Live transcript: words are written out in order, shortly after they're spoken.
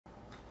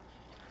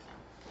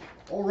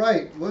All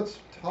right, let's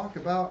talk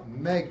about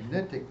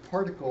magnetic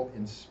particle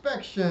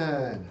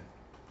inspection.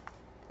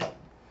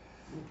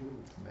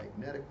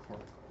 Magnetic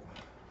particle.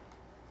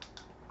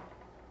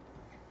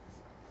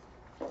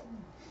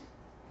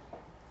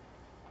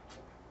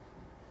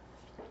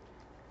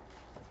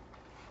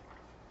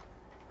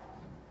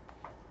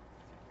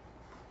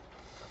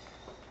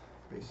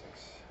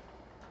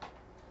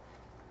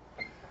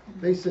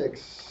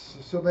 Basics.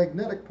 So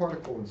magnetic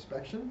particle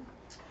inspection.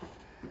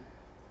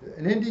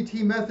 An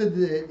NDT method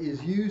that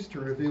is used to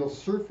reveal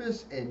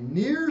surface and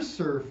near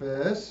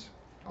surface,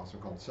 also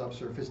called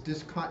subsurface,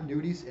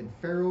 discontinuities in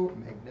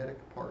ferromagnetic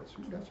parts.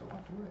 Ooh, that's a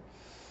lot to write.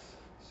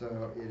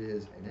 So it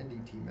is an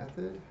NDT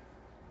method.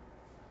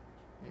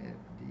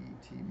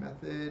 NDT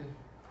method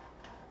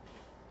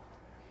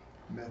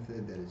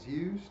that is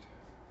used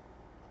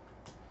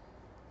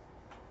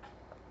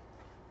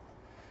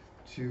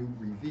to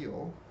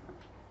reveal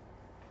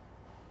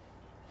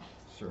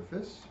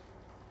surface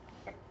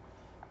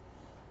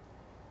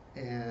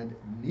and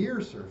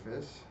near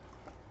surface,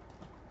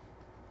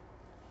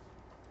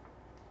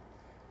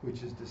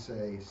 which is to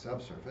say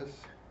subsurface,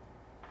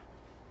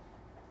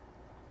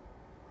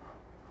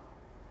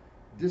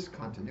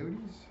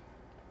 discontinuities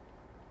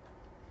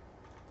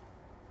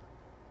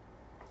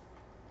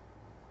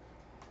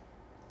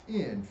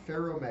in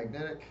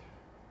ferromagnetic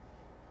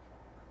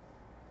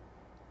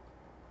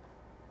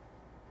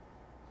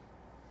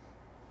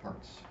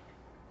parts.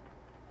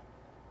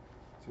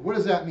 So what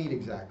does that mean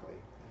exactly?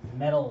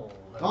 Metal.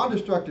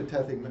 Non-destructive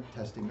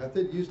testing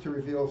method used to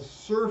reveal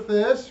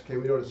surface. Okay,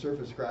 we know what a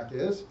surface crack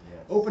is.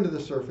 Yes. Open to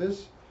the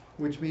surface,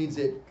 which means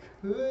it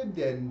could,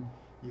 and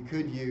you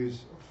could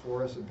use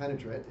fluorescent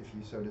penetrant if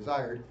you so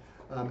desired,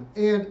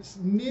 and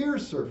near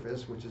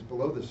surface, which is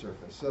below the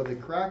surface. So the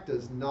crack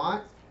does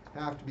not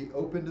have to be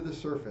open to the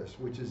surface,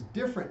 which is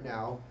different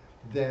now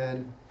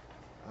than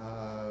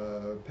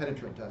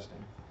penetrant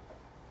testing.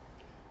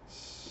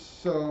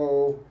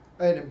 So,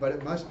 but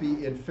it must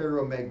be in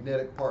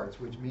ferromagnetic parts,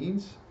 which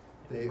means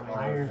they are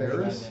Iron.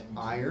 ferrous,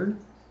 iron,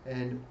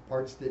 and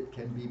parts that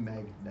can be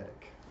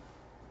magnetic.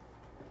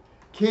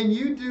 Can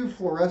you do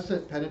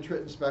fluorescent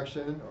penetrant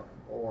inspection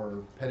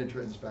or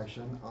penetrant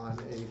inspection on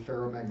a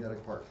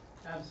ferromagnetic part?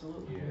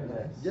 Absolutely.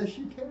 Yes. Yes,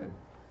 you can.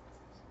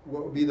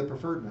 What would be the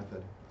preferred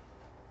method?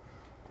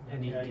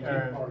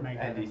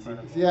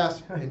 NDT.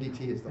 Yes,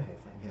 NDT is the whole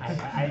thing.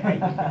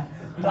 Yes.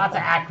 Lots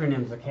of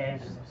acronyms, okay?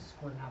 Just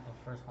squirting out the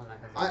first one.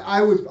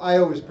 I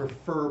always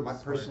prefer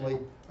personally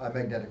a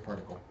magnetic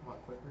particle.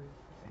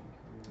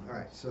 All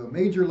right, so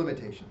major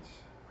limitations.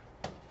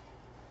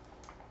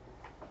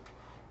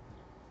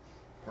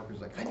 Parker's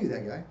like, I knew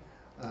that guy.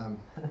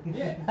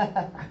 Yeah.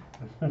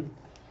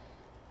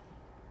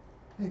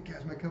 Hey,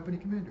 guy's my company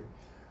commander.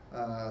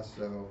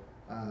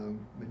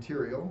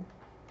 Material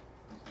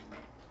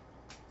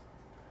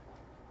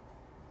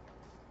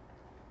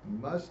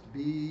must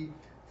be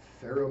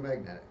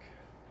ferromagnetic.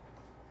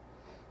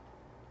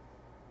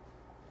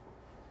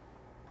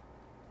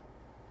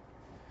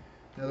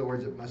 In other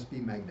words, it must be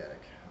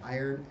magnetic,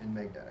 iron and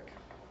magnetic.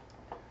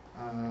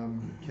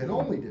 Can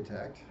only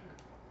detect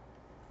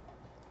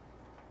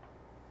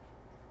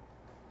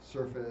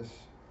surface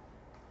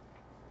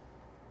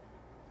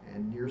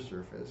and near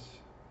surface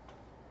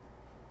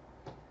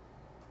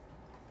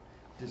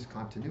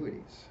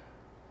discontinuities.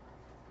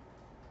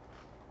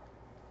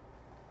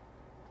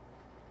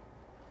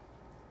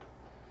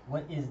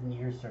 What is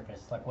near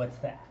surface? Like, what's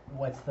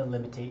the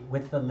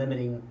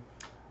limiting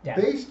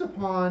depth? Based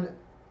upon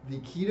the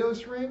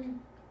Ketos ring,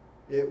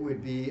 it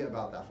would be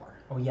about that far.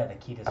 Oh yeah, the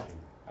Ketos ring.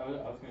 I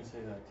was going to say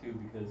that too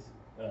because,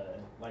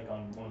 like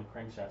on one of the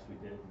crankshafts we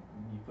did,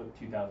 you put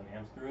 2,000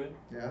 amps through it.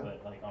 Yeah.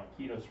 But like on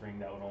a Ketos ring,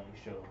 that would only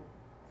show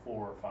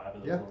 4 or 5 of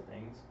those Yeah. little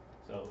things.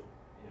 So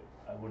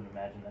I wouldn't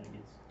imagine that it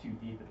gets too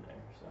deep in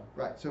there. So.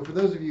 Right, so for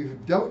those of you who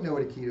don't know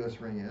what a Ketos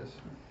ring is,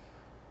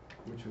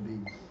 which would be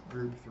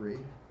group 3,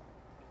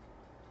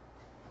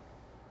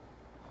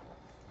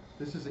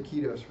 this is a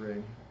Ketos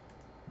ring,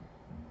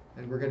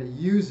 and we're going to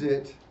use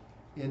it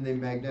in the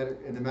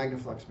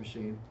Magnaflux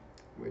machine,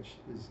 which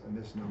is a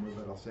misnomer,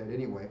 but I'll say it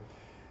anyway.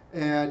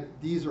 And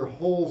these are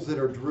holes that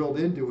are drilled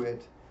into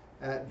it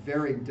at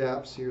varying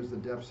depths. Here's the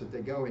depths that they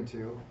go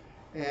into.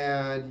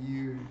 And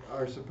you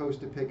are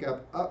supposed to pick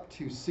up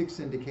to 6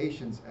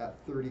 indications at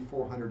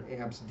 3,400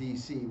 amps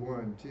DC.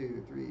 1,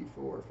 2, 3,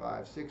 4,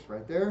 5, 6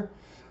 right there.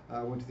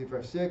 1, 2, 3, 4,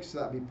 5, 6. So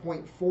that'd be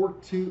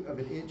 0.42 of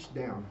an inch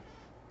down.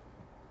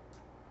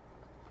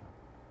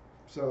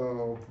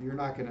 So you're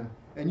not going to,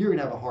 and you're going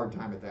to have a hard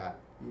time at that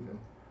even.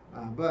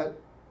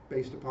 But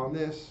based upon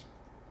this,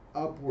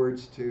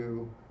 upwards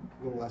to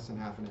a little less than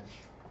half an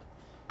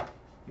inch.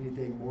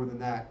 Anything more than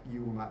that,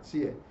 you will not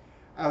see it.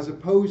 As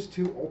opposed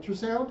to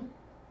ultrasound,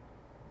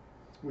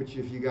 which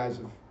if you guys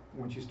have,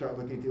 once you start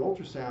looking at the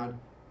ultrasound,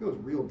 it goes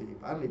real deep.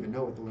 I don't even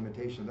know what the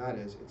limitation of that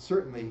is. It's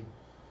certainly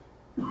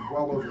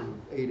well over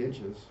 8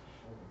 inches.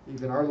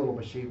 Even our little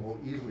machine will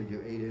easily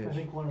do 8 inch. I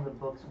think one of the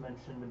books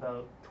mentioned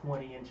about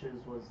 20 inches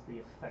was the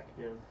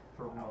effective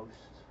for most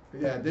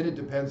Yeah, then it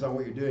depends on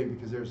what you're doing,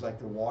 because there's like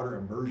the water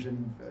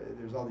immersion,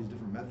 there's all these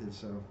different methods,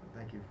 so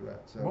thank you for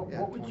that. So, What, yeah,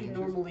 what would 20 you inches.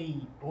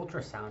 normally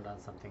ultrasound on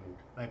something?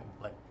 Like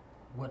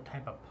what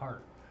type of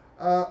part?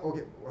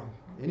 Okay, well,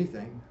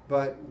 anything,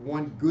 but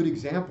one good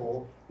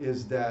example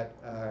is that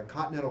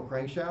continental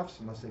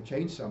crankshafts, unless they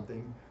change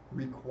something,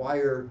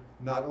 require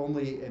not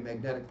only a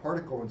magnetic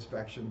particle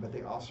inspection, but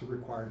they also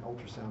require an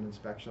ultrasound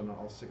inspection on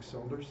all 6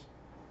 cylinders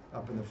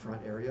up in the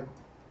front area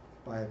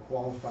by a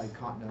qualified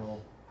continental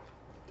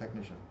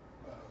technician.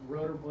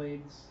 Rotor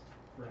blades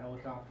for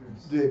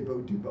helicopters. Do they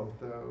do both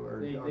though, or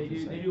They or just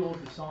do say-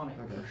 ultrasonic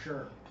Okay. for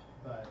sure,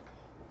 but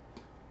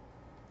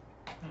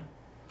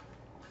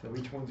So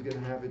each one's going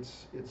to have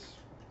its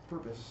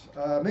purpose.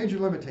 Major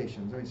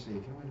limitations. Let me see.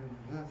 Can we do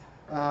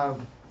that?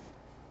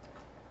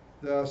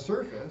 The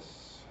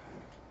surface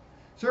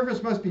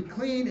must be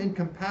clean and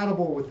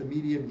compatible with the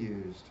medium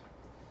used.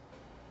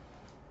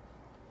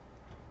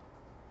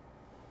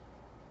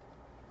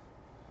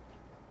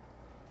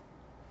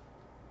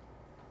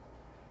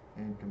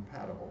 And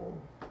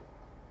compatible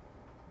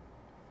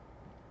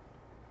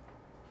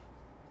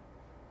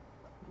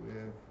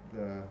with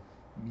the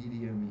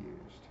medium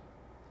used.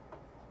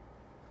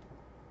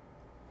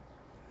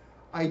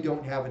 I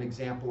don't have an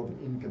example of an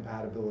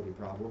incompatibility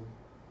problem,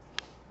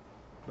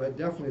 but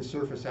definitely the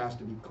surface has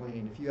to be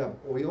clean. If you have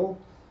oil,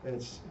 I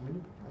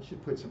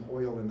should put some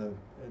oil in the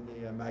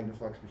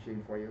Magnaflux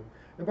machine for you.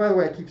 And by the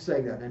way, I keep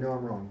saying that, and I know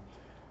I'm wrong.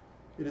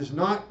 It is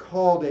not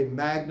called a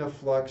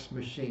Magnaflux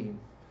machine.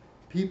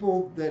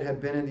 People that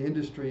have been in the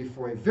industry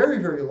for a very,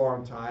 very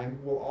long time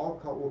will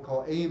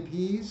call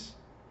AMPs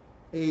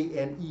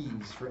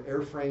A&Es for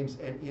airframes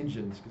and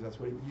engines, because that's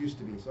what it used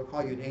to be. So I'll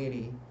call you an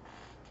A&E.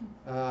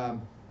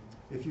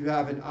 If you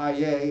have an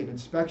IA, an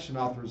inspection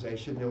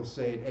authorization, they'll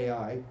say an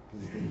AI,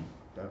 because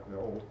they're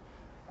old.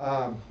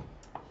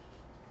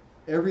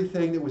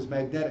 Everything that was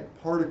magnetic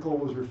particle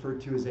was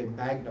referred to as a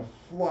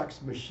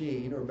Magnaflux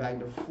machine or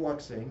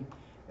Magnafluxing,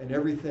 and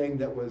everything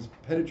that was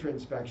penetrant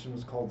inspection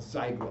was called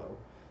Zyglo.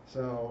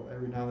 So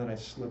every now and then I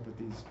slip with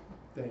these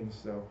things,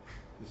 so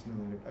just know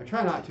that I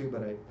try not to,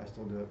 but I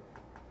still do it.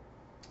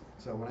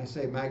 So when I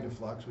say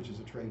Magnaflux, which is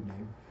a trade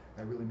name,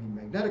 I really mean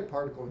magnetic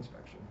particle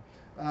inspection.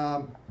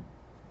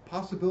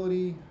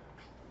 Possibility.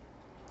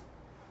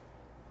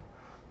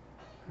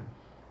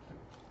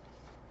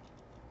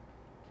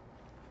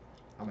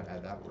 I'm going to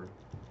add that word.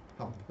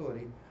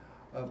 Probability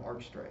of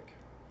arc strike.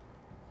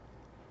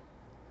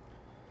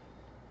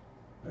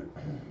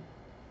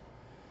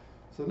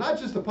 So not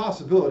just a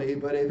possibility,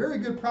 but a very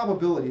good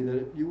probability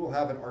that you will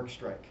have an arc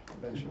strike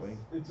eventually.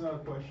 It's not a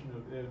question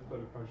of if, but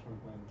a question of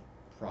when.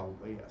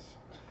 Probably, yes.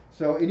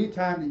 So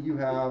anytime that you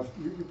have,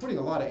 you're putting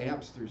a lot of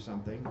amps through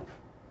something,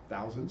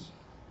 thousands,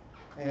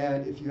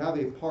 and if you have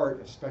a part,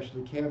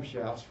 especially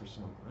camshafts for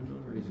some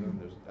unknown reason,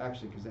 there's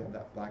actually because they have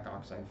that black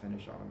oxide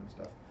finish on them and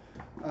stuff,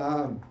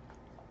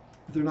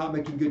 if they're not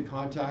making good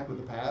contact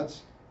with the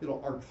pads,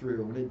 it'll arc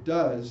through. When it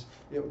does,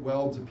 it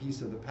welds a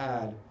piece of the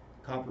pad,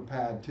 copper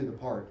pad, to the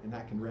part, and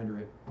that can render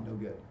it no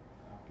good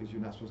because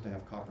you're not supposed to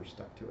have copper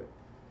stuck to it.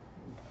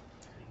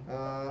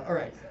 All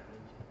right.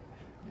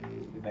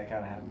 Did that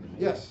kind of happen to me?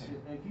 Yes.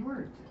 If you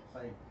were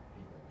to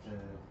to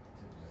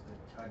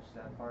touch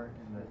that part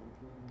and would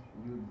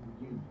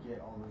you get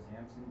all those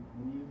amps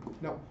in you?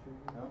 No.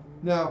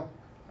 No? No.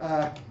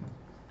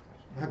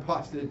 My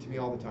boss did it to me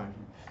all the time.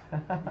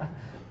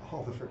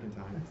 All the frickin'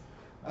 time.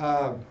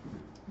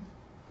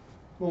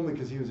 Only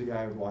because he was a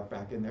guy who would walk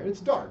back in there.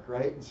 It's dark,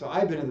 right? And so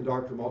I've been in the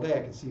dark room all day.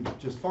 I could see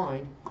just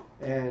fine.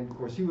 And of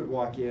course, he would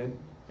walk in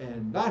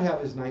and not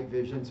have his night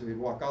vision, so he'd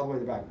walk all the way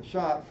to the back of the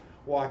shop,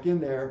 walk in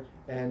there,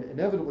 and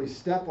inevitably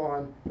step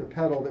on the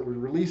pedal that would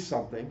release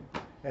something.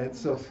 And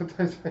so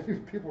sometimes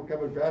people would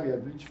come and grab me,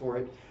 I'd reach for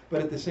it.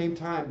 But at the same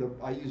time,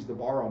 I used the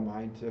bar on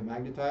mine to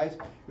magnetize.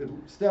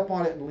 Would step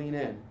on it and lean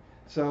in.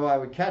 So I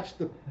would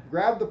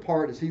grab the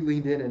part as he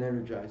leaned in and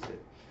energized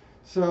it.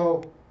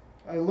 So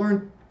I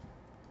learned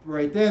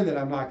right then that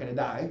I'm not going to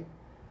die.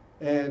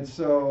 And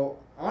so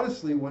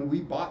honestly, when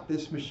we bought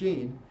this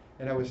machine,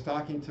 and I was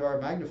talking to our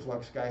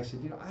Magnaflux guy, I said,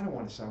 I don't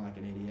want to sound like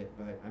an idiot,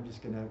 but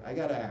I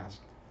got to ask,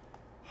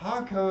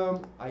 how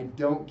come I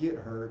don't get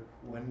hurt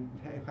when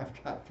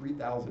I've got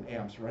 3,000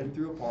 amps running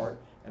through a part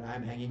and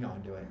I'm hanging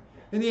on to it?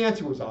 And the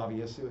answer was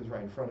obvious. It was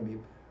right in front of me.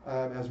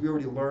 As we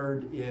already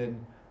learned in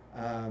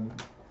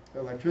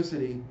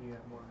electricity, you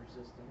have more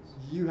resistance.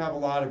 you have a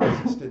lot of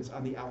resistance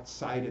on the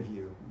outside of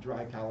you,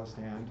 dry calloused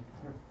hand,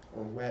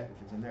 or wet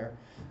if it's in there.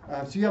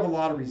 So you have a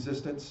lot of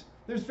resistance.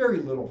 There's very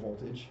little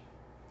voltage.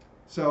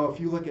 So if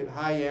you look at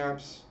high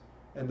amps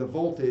and the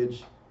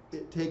voltage,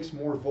 it takes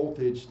more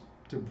voltage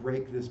to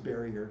break this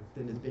barrier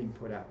than is being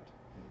put out.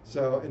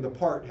 So, and the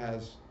part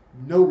has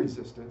no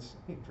resistance.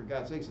 For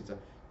God's sakes, it's a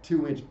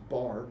 2-inch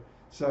bar,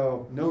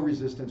 so no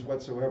resistance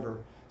whatsoever.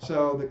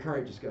 So the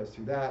current just goes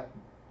through that,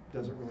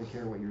 doesn't really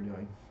care what you're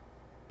doing.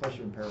 Plus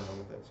you're in parallel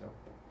with it, so.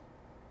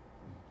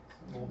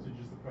 Voltage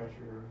is the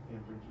pressure,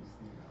 amperage is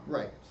the amount.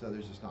 Right, so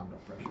there's just not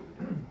enough pressure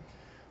to do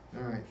it.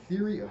 All right,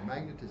 theory of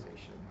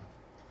magnetization.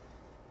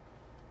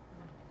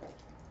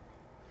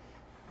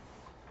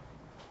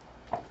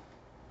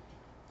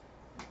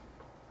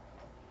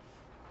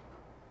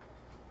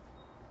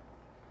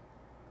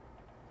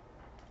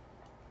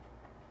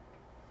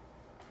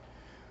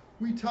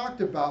 We talked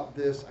about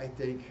this, I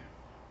think,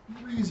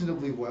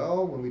 reasonably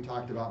well when we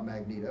talked about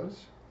magnetos,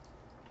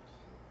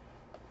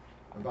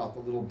 about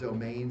the little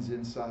domains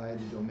inside,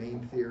 the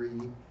domain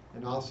theory,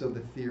 and also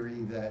the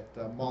theory that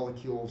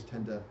molecules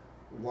tend to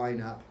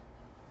line up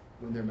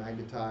when they're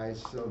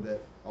magnetized so that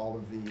all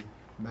of the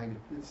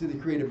so they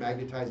create a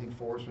magnetizing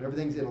force. When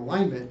everything's in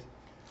alignment,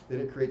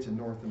 then it creates a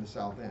north and a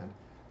south end.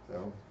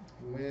 So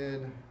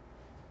when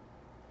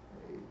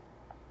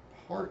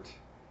a part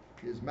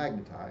is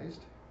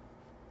magnetized,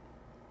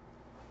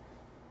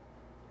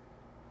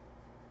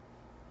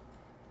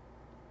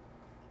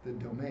 the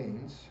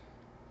domains,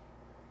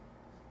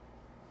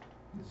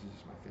 this is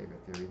just my favorite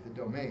theory, the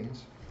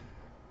domains,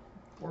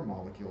 or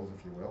molecules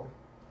if you will,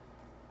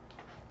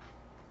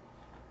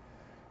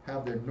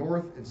 have their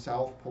north and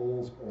south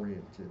poles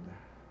oriented.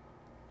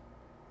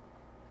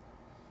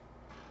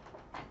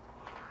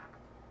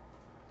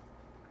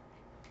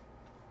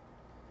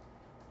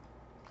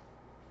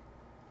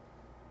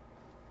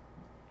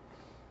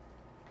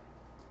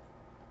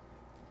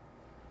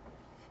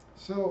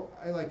 So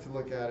I like to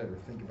look at it or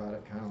think about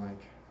it kind of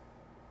like,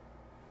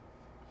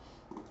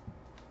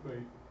 Wait,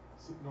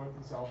 north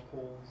and south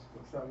poles,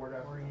 what's that word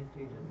after?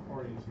 Orientated.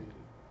 Orientated.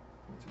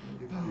 what's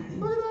it gonna do?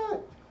 Look at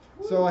that!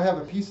 So I have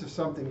a piece of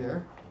something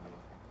there.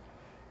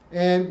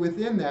 And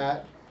within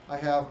that, I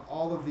have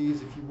all of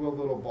these, if you will,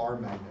 little bar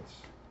magnets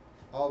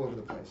all over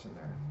the place in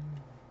there.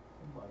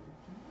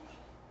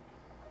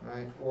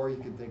 Right? Or you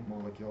can think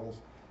molecules.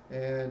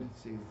 And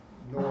see,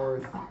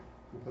 north,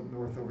 we'll put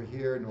north over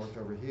here, north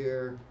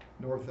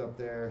up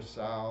there,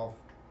 south,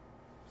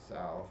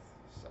 south,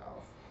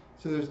 south.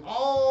 So there's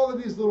all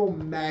of these little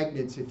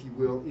magnets, if you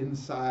will,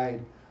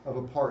 inside of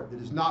a part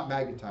that is not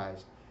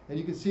magnetized. And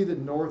you can see the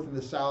north and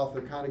the south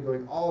are kind of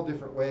going all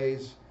different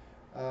ways.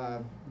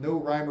 No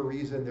rhyme or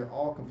reason. They're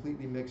all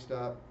completely mixed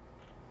up.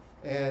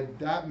 And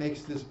that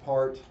makes this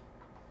part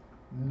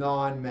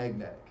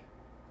non-magnetic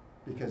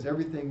because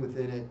everything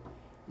within it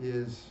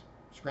is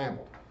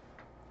scrambled.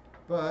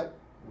 But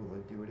will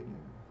it do it again?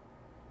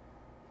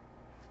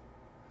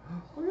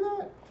 Look at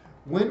that.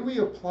 When we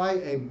apply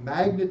a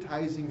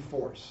magnetizing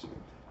force,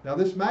 now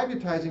this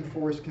magnetizing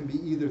force can be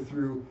either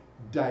through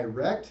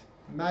direct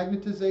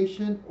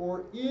magnetization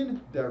or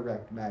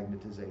indirect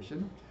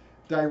magnetization.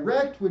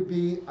 Direct would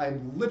be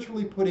I'm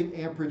literally putting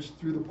amperage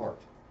through the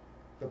part.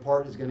 The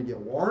part is going to get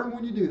warm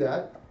when you do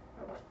that,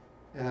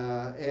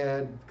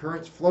 and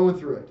current's flowing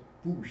through it.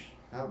 Whoosh,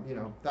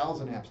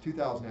 1,000 amps,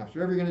 2,000 amps,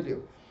 whatever you're going to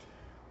do.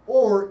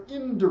 Or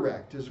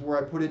indirect is where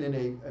I put it in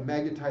a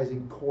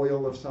magnetizing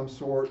coil of some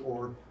sort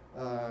or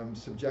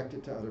subject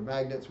it to other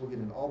magnets. We'll get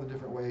into all the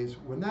different ways.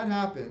 When that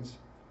happens,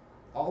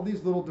 all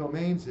these little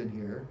domains in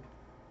here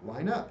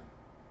line up.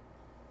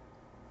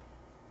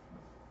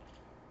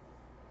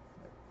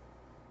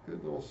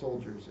 Good little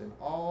soldiers, and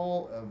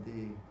all of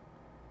the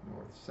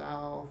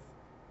north-south,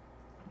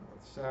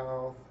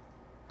 north-south,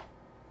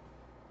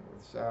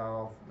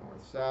 north-south,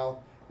 north-south.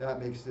 That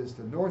makes this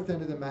the north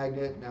end of the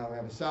magnet. Now we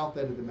have a south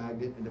end of the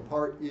magnet, and the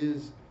part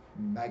is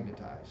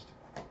magnetized.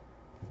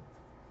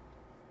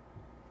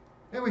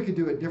 And we could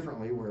do it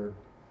differently where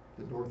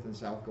the north and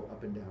south go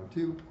up and down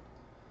too.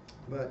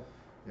 But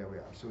there we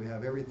are. So we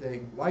have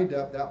everything lined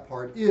up. That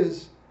part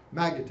is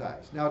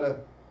magnetized. Now to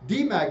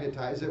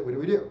demagnetize it, what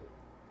do?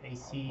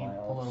 AC,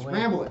 pull it away.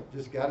 Scramble it.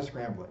 Just got to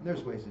scramble it. And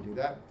there's ways to do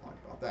that. We'll talk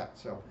about that.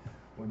 So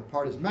when the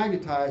part is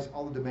magnetized,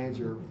 all the domains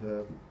are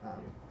the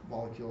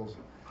molecules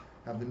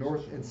have the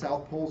north and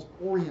south poles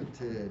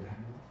oriented.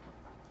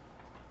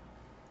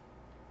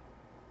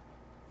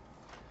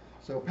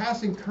 So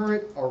passing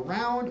current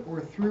around or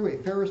through a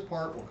ferrous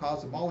part will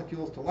cause the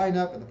molecules to line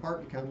up and the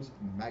part becomes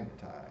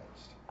magnetized.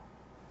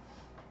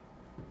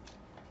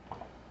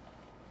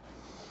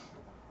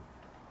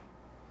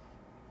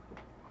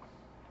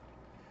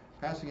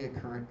 Passing a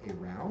current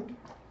around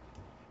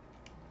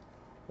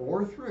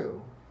or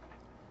through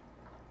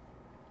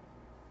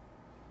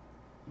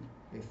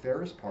a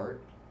ferrous part,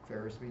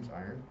 ferrous means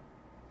iron,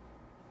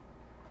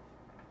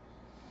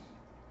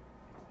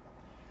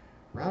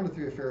 round and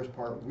through a ferrous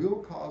part will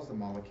cause the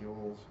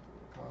molecules,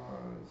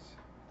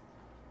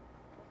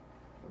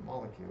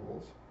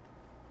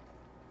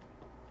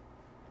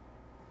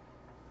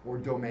 or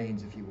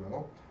domains, if you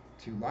will,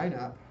 to line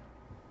up,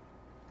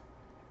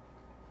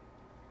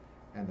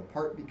 and the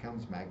part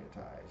becomes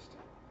magnetized.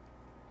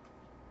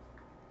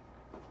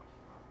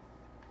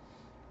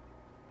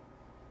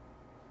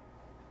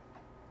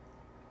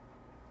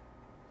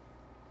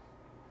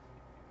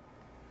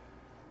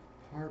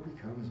 Part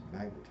becomes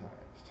magnetized.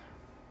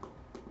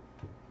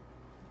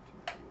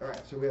 All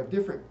right, so we have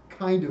different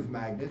kind of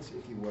magnets,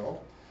 if you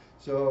will.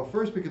 So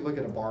first we could look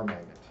at a bar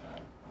magnet.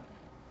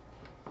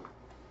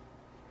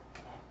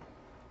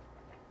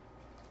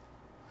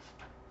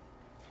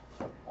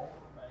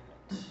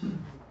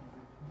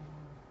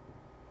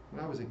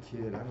 When I was a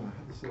kid, I don't know, I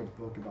had this little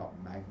book about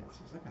magnets.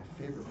 It's like my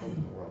favorite book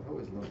in the world. I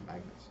always loved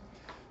magnets.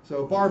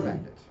 So bar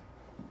magnet,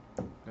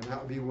 and that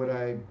would be what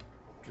I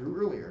drew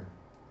earlier.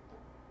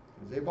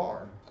 Is a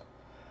bar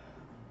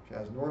which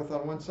has north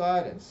on one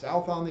side and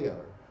south on the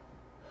other.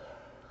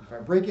 If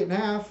I break it in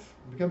half,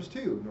 it becomes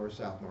two, north,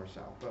 south,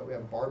 but we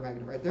have a bar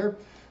magnet right there.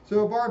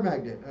 So a bar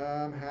magnet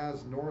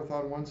has north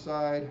on one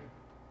side,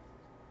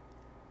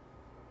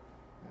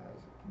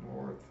 has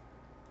north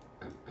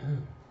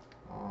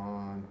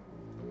on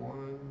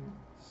one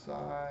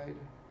side,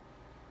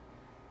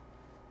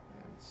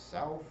 and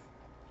south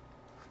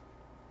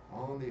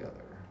on the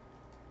other.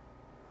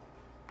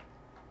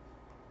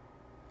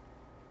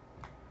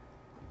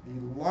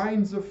 The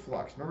lines of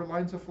flux, remember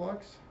lines of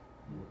flux?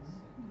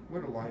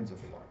 What are lines of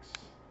flux?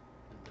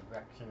 The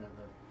direction of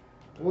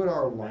the. What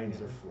are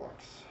lines of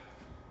flux?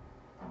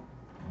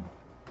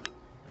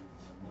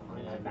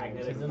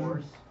 Magnetism.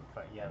 force.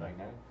 But yeah, like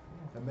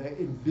Magnetic?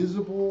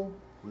 Invisible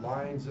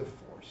lines of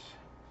force.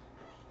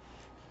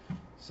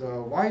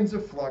 So lines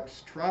of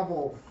flux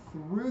travel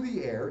through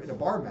the air in a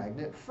bar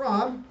magnet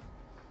from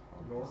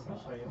North to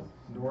south.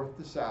 north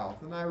to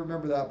south. And I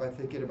remember that by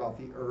thinking about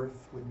the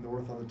Earth with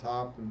north on the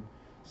top and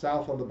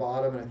south on the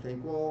bottom. And I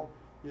think, well,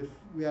 if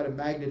we had a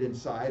magnet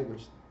inside,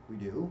 which we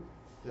do,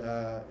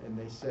 and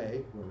they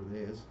say, whoever they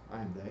is, I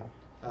am they,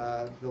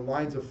 the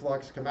lines of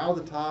flux come out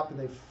of the top and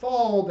they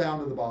fall down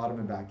to the bottom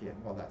and back in.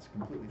 Well, that's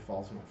completely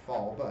false, they don't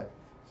fall, but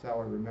that's how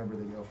I remember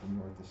they go from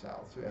north to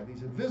south. So we have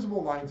these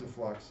invisible lines of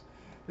flux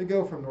that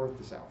go from north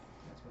to south.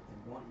 That's what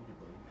they want you to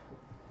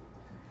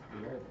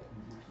believe. We are there.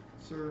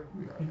 Sir,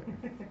 we are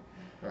there.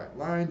 All right,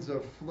 lines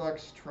of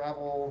flux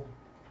travel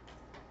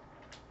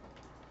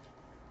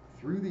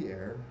through the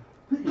air.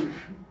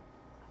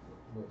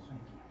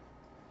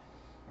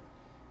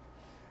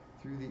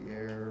 Through the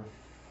air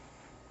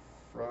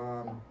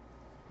from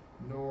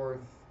north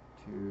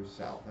to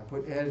south. I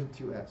put N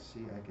to S.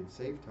 See, I could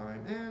save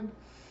time and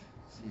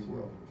see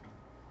world.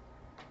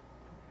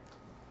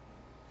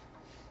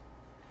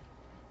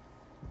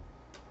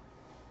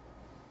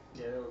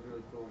 Yeah, that was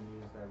really cool when you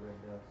used that red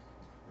dust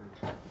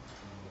for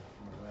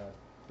my lab.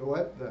 The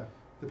what?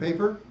 The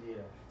paper? Yeah.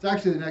 It's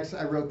actually the next,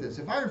 I wrote this.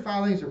 If iron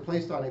filings are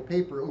placed on a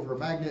paper over a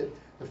magnet,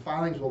 the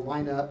filings will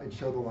line up and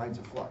show the lines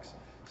of flux.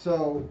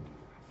 So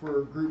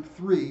for group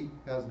 3,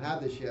 hasn't had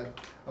this yet,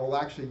 I will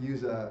actually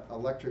use a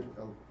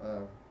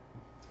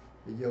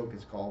yoke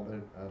it's called, but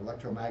an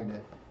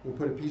electromagnet. We'll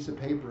put a piece of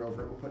paper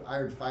over it, we'll put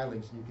iron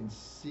filings, and you can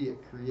see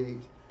it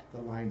create the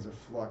lines of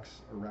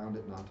flux around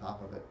it and on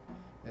top of it.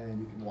 And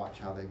you can watch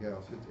how they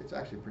go. So it's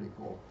actually pretty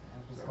cool.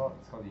 It's called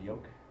the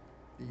yoke.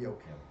 The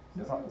yoke.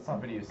 I saw a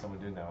video of someone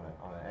doing that on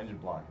an engine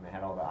block, and they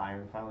had all the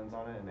iron filings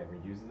on it, and they were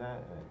using that,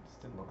 and it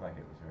just didn't look like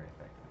it was very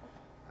effective.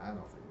 I don't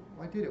think,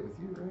 well, I did it with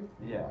you, right?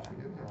 Yeah. Watched me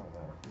do it, I don't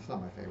know. It's not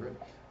my favorite.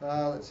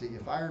 Let's see,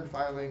 if iron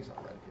filings,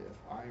 I'll write it, if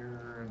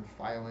iron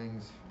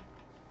filings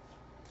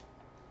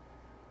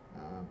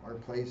are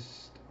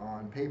placed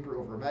on paper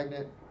over a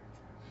magnet,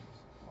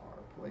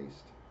 are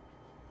placed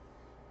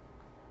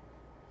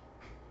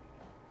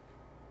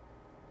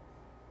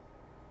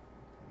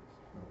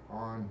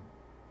on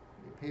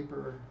a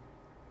paper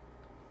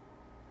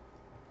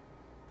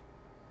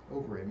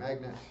over a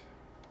magnet,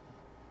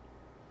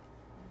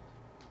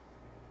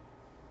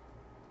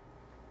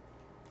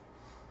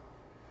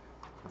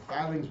 the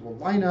filings will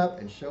line up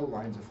and show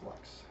lines of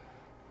flux.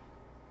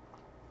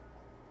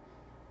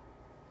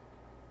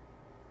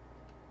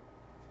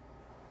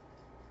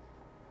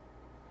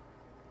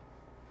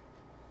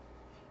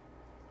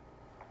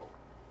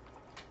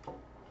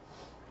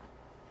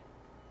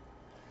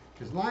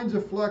 Because lines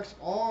of flux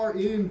are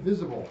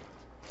invisible.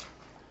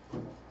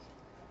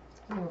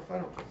 I don't know if I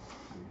don't. I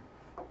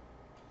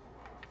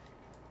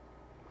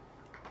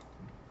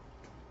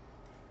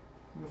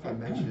don't know if I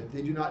mentioned it.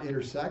 They do not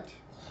intersect.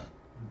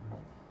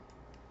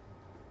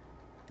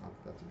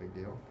 Not that that's a big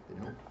deal. They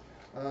don't.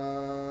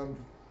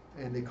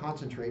 And they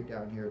concentrate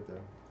down here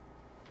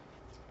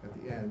at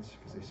the ends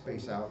because they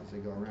space out as they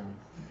go around.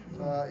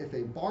 If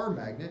a bar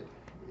magnet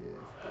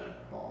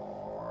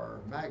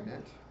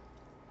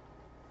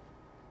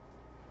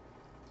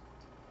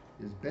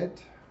is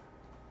bent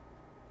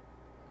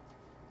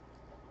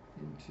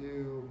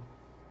into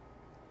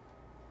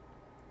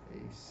a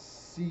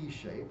C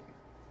shape,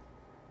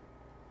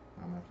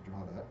 I'm going to have to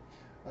draw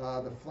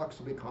that, the flux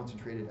will be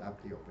concentrated at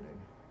the opening.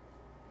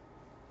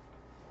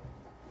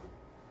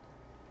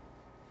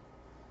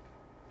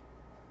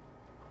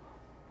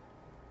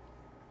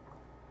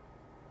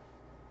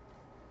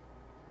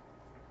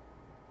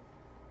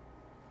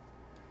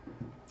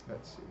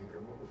 Let's see here,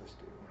 what will this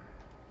do?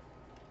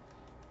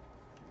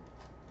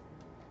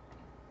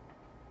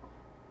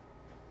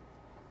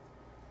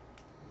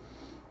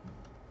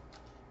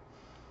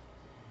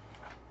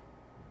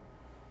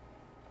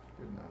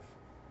 Good enough.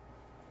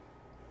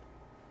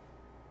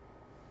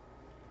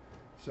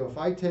 So if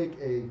I take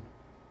a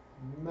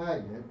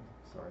magnet,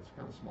 sorry, it's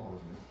kind of small,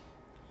 isn't it?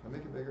 Should I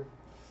make it bigger?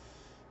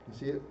 You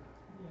see it?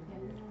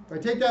 If I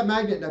take that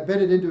magnet and I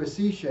bend it into a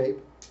C shape,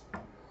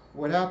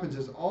 what happens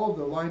is all of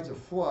the lines of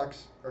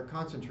flux are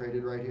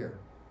concentrated right here.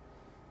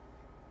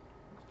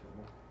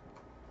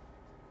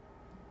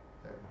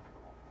 There.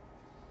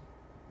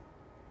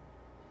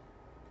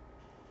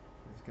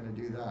 It's going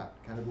to do that.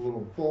 Kind of a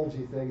little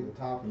bulgy thing at the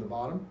top and the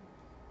bottom.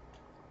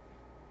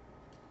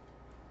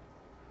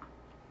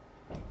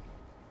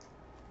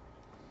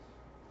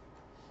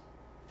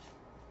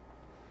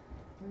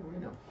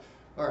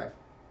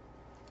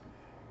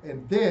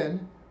 And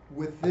then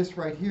with this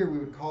right here, we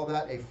would call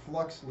that a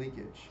flux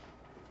leakage.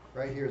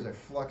 Right here is a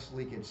flux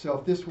leakage. So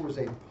if this was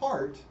a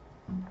part,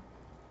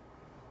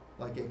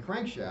 like a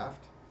crankshaft,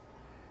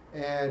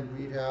 and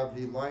we'd have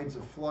the lines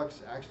of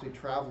flux actually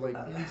traveling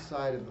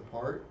inside of the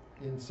part,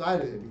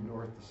 inside of it would be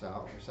north to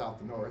south, or south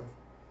to north,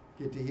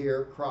 get to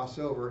here, cross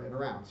over, and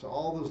around. So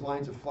all those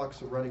lines of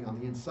flux are running on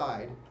the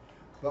inside,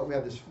 but we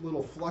have this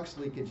little flux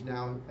leakage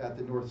now at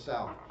the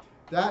north-south.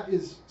 That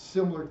is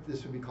similar,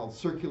 this would be called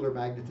circular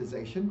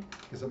magnetization,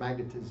 because the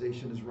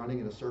magnetization is running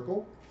in a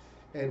circle.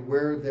 And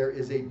where there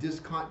is a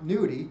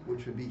discontinuity,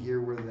 which would be here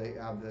where they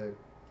have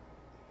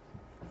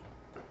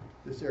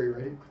this area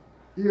right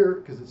here,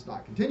 because it's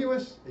not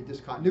continuous, a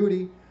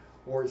discontinuity,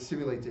 or it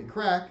simulates a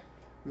crack,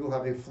 we will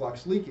have a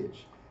flux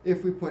leakage.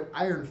 If we put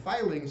iron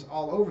filings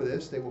all over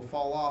this, they will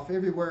fall off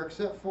everywhere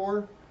except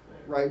for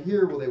right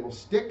here where they will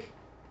stick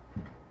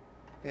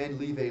and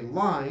leave a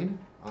line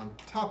on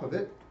top of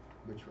it,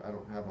 which I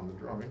don't have on the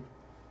drawing,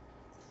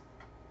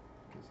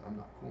 because I'm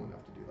not cool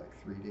enough to do like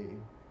 3D.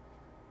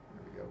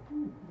 There we go.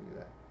 Ooh, look at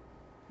that.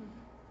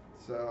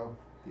 So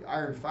the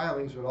iron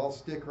filings would all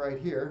stick right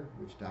here,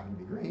 which happened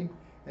to be green,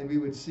 and we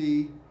would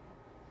see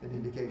an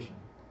indication.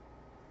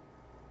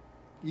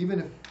 Even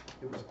if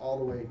it was all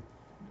the way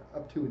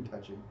up to and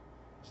touching, you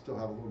still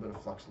have a little bit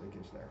of flux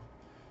leakage there.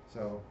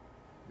 So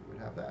we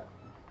would have that.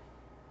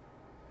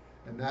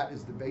 And that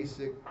is the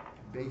basic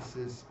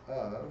basis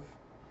of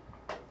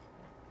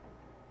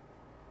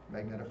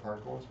magnetic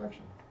particle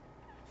inspection.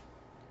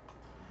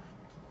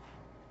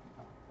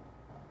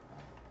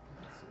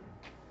 Let's see.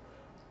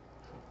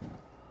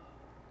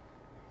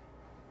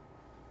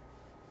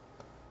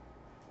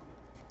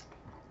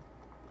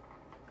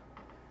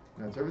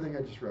 That's everything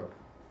I just wrote.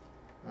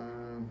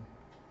 I'm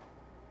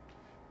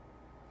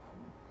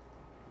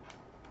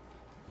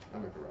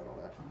not gonna write all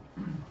that.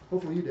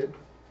 Hopefully you did.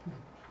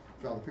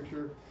 Draw the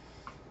picture.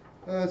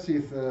 Let's see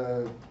if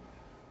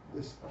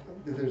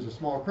there's a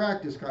small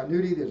crack,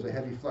 discontinuity, there's a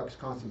heavy flux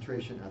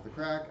concentration at the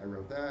crack. I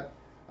wrote that.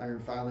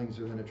 Iron filings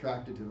are then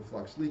attracted to the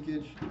flux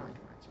leakage. I can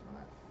write some of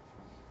that.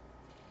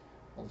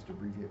 I'll just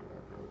abbreviate what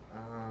I wrote.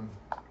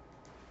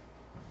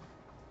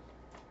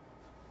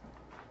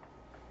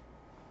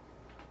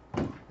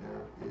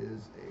 There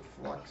is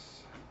a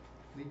flux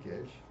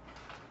leakage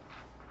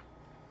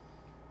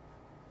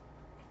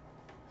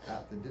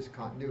at the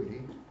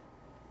discontinuity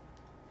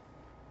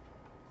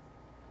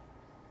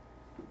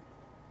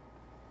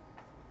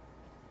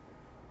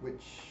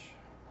which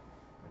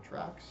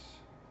attracts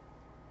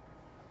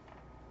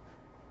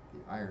the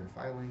iron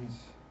filings,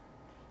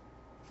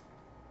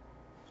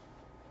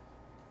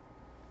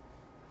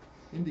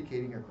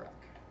 indicating a crack.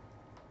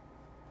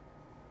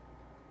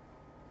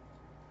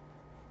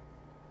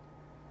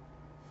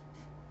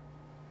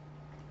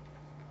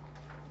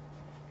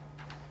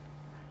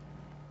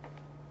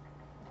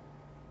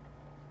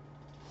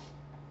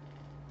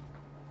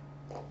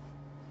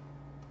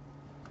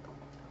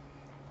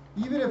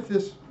 Even if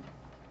this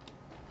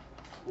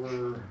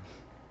were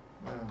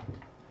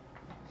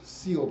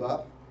sealed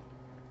up,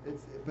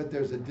 but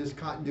there's a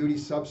discontinuity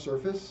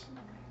subsurface,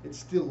 it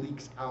still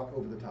leaks out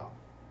over the top,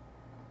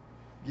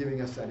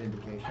 giving us that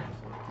indication.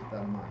 So keep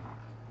that in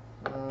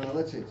mind.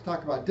 Let's see. Let's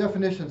talk about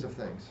definitions of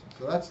things.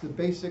 So that's the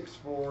basics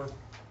for.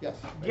 Yes.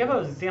 Do you have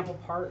an example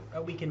part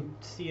that we can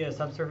see a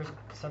subsurface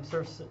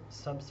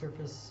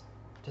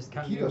just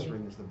kind of? Ketos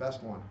ring is the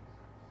best one.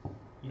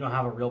 You don't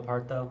have a real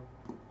part though.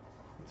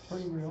 It's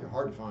pretty real. They're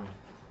hard to find.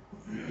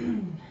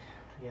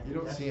 Yeah, You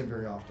don't that's- see them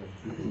very often.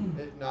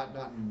 Not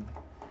in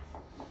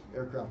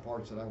aircraft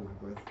parts that I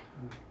work with.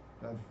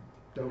 I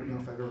don't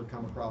know if I've ever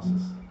come across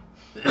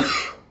this.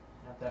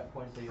 At that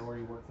point, they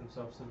already worked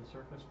themselves to the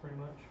surface pretty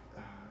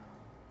much.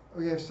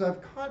 Okay, so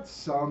I've caught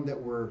some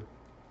that were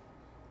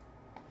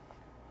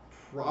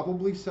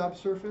probably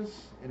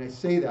subsurface, and I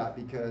say that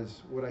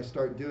because what I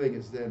start doing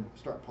is then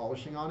start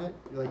polishing on it.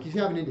 Like you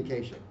have an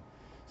indication.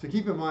 So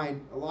keep in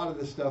mind, a lot of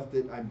the stuff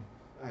that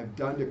I've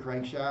done to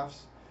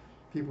crankshafts,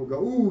 people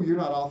go, ooh, you're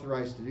not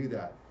authorized to do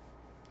that.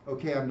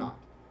 Okay, I'm not.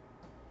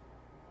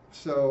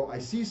 So I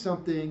see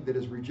something that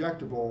is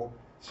rejectable,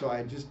 so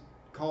I just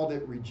called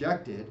it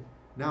rejected.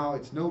 Now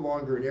it's no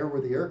longer an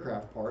airworthy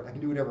aircraft part. I can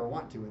do whatever I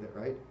want to with it,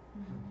 right?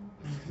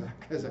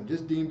 Because I've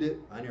just deemed it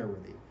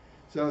unairworthy.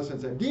 So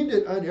since I've deemed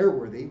it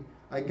unairworthy,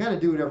 I can kind of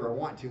do whatever I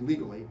want to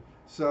legally.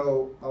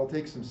 So I'll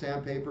take some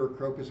sandpaper,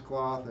 crocus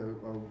cloth,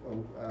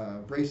 a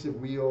abrasive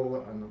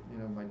wheel,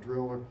 my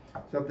drill or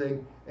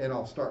something, and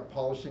I'll start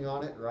polishing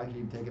on it, or I can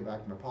even take it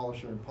back to my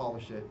polisher and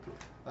polish it.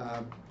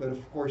 But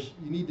of course,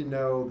 you need to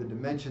know the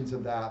dimensions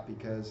of that,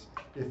 because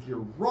if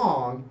you're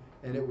wrong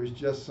and it was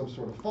just some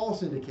sort of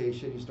false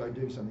indication, you start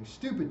doing something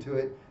stupid to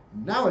it,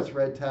 now it's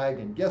red tagged,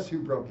 and guess who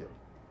broke it?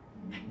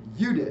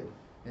 You did.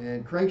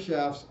 And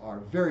crankshafts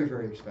are very,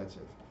 very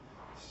expensive.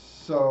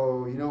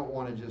 So you don't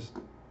want to just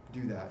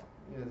do that.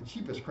 The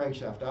cheapest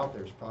crankshaft out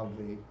there is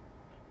probably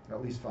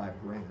at least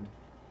 $5,000.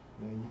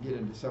 You get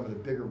into some of the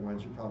bigger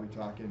ones, you're probably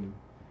talking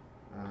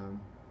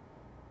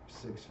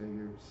six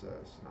figures.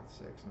 It's not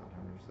six, not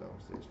hundreds though.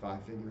 So it's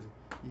 5 figure,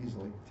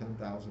 easily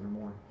 $10,000, 1,000 or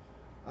more.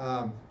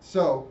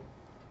 So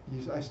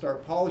I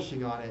start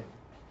polishing on it,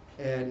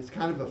 and it's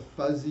kind of a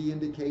fuzzy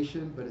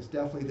indication, but it's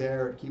definitely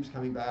there. It keeps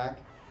coming back,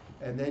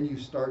 and then you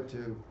start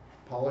to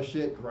polish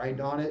it,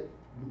 grind on it,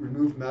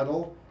 remove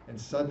metal, and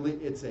suddenly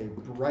it's a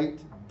bright,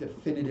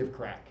 definitive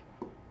crack.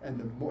 And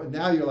the more,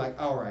 now you're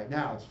like, all right,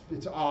 now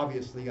it's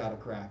obviously got a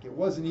crack. It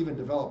wasn't even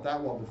developed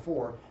that well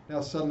before. Now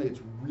suddenly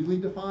it's really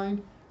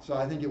defined. So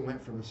I think it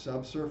went from a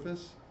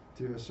subsurface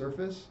to a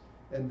surface.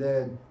 And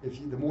then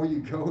the more you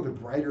go, the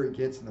brighter it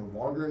gets and the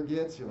longer it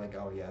gets. You're like,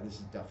 oh yeah, this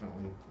is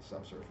definitely the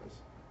subsurface.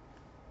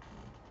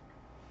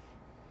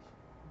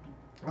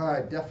 All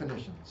right,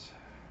 definitions.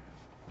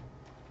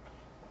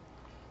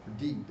 For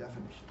D,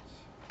 definitions.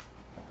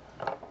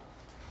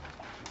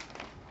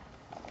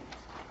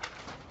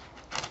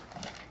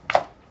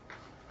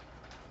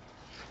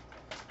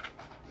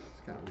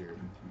 It's kind of weird.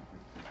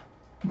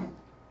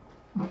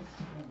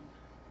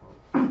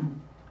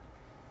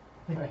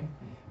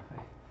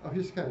 I'm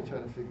just kind of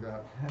trying to figure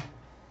out.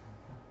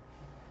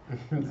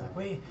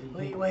 Wait. I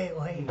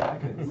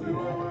couldn't see that.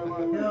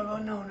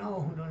 No,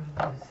 don't do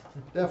this.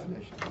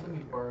 Definitions. Let me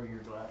borrow your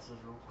glasses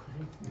real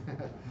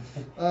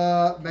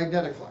quick.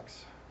 Magnetic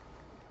flux.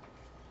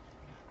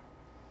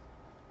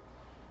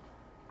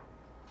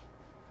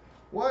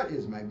 What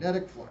is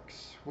magnetic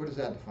flux? What is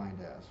that defined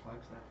as? Flux,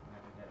 that's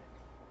magnetic.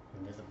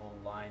 Invisible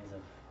lines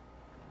of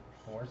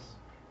force.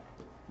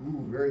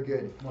 Ooh, very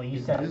good. Well, you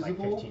said it like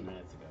Invisible- 15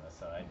 minutes ago,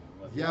 so I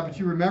wasn't. Yeah, but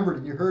you remembered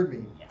and you heard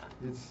me. Yeah.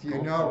 It's, you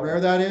Go know how for rare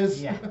it. that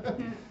is? Yeah. Give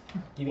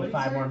What'd me he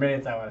 5 say? more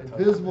minutes, I would have told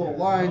you. Invisible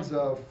lines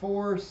of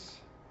force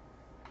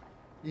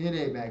in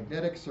a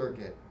magnetic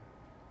circuit.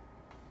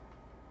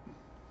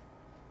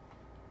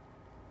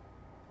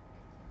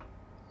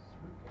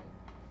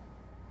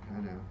 I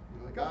know.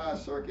 You're like,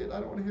 circuit, I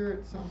don't want to hear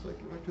it. Sounds like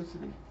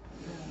electricity.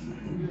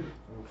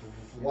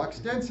 Flux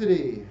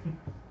density.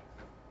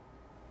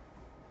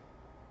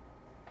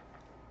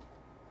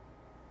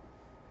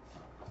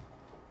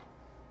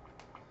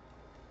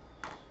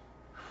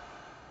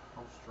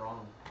 How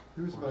strong?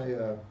 Who's my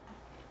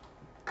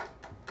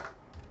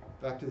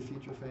Back to the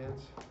Future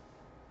fans?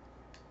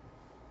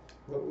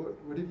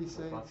 What did he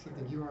say? Something,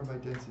 you are my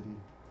density.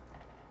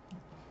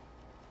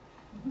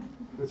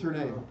 What's her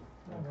name?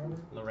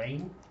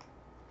 Lorraine?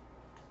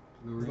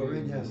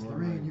 Lorraine, yes,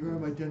 Lorraine, you are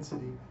my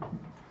density.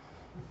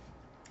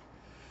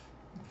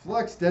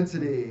 Flux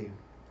density.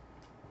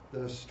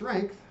 The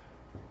strength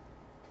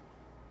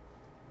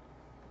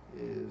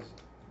is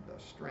the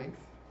strength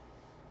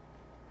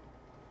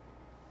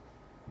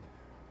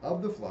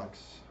of the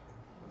flux.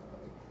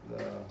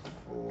 The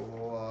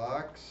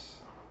flux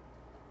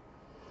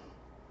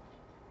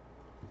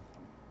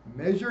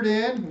measured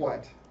in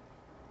what?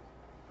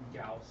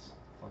 Gauss.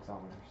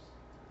 Fluxometers.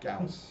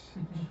 Gauss.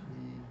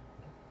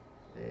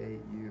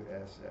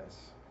 G-A-U-S-S.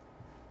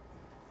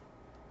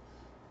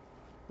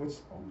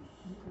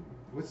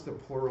 What's the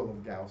plural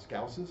of Gauss?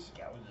 Gausses?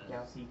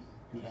 Gaussy.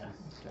 Yeah.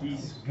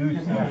 Geese.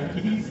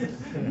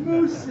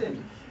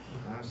 Moosin.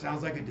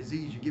 Sounds like a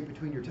disease you get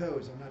between your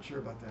toes. I'm not sure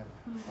about that.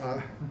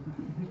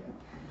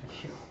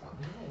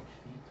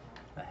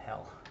 The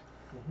hell?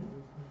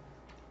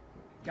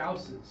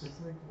 Gausses.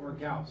 Or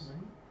Gauss.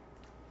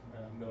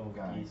 I'm going with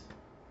Guy. geese.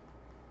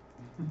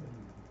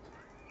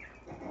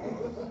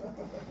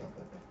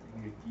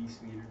 You get geese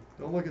meter.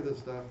 Don't look at this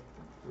stuff.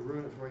 We'll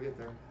ruin it before I get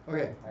there.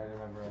 Okay. I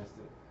memorized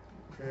it.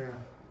 Yeah.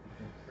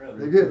 Really?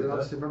 They're good. Then I'll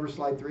just remember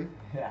slide 3.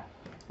 Yeah.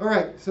 All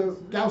right. So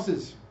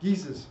Gausses,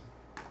 geeses,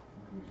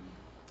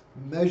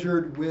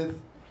 measured with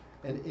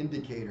an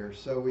indicator.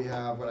 So we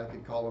have what I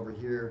could call over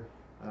here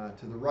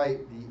to the right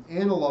the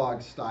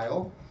analog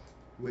style,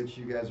 which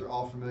you guys are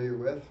all familiar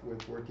with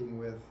working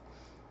with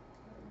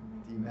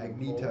the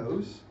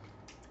magnetos.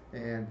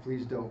 And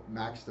please don't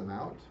max them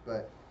out,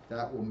 but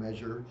that will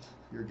measure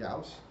your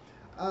Gauss.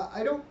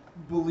 I don't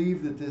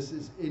believe that this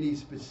is any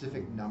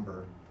specific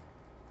number.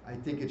 I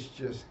think it's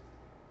just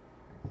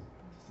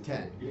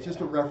 10. It's just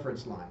a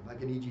reference line,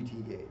 like an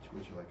EGT gauge,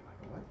 which you're like,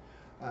 what?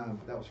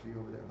 That was for you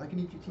over there, like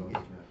an EGT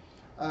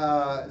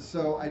gauge.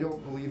 So I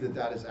don't believe that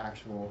that is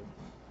actual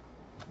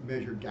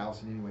measured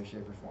Gauss in any way,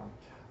 shape, or form.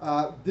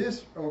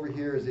 This over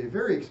here is a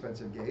very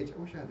expensive gauge. I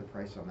wish I had the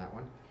price on that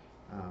one.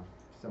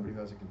 Somebody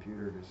who has a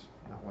computer who's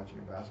not watching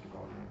a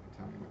basketball game can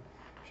tell me what.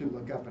 Should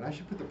look up, and I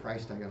should put the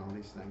price tag on all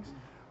these things.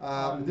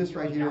 This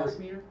right here. Gauss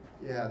meter?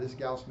 Yeah, this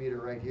Gauss meter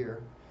right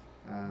here.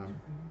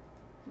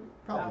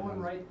 Probably That one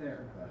knows. right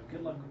there.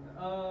 Good luck with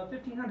that.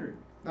 1500.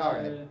 All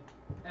right.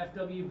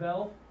 FW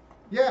Bell.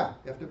 Yeah,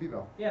 FW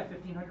Bell. Yeah,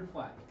 1500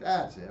 flat.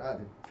 That's it.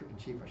 They're freaking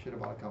cheap. I should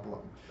have bought a couple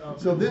of them.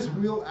 So this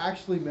will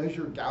actually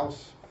measure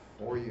Gauss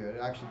for you. It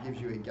actually gives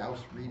you a Gauss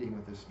reading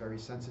with this very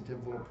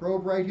sensitive little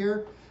probe right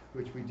here,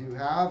 which we do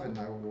have, and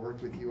I will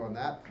work with you on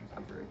that. Please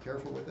be very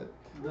careful with it.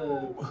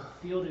 The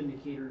field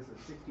indicators are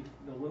 60.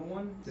 The little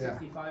one, Yeah.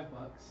 $65.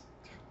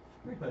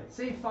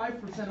 Save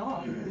 5%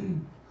 off.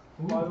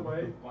 By the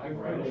way, Why the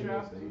right?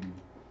 crankshaft,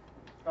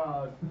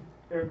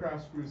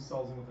 Aircraft Screws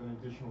sells them with an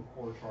additional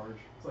core charge.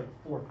 It's like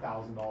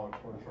 $4,000 core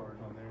charge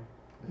on there.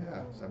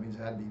 Yeah, so that means it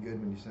had to be good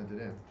when you sent it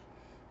in.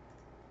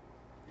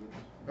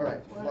 All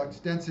right, flux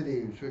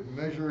density, so we can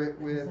measure it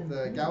with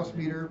the Gauss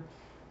meter.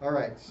 All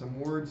right, some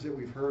words that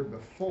we've heard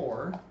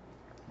before.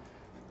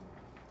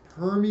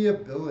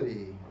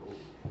 Permeability.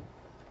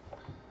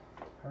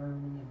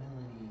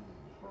 Permeability.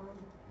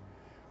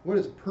 What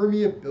is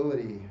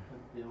permeability?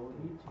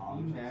 Ability to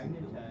be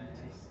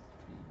magnetized.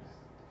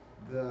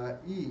 The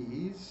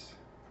ease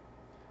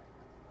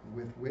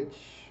with which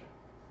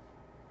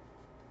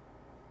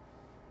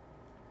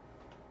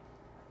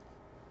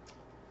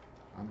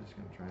I'm just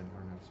going to try and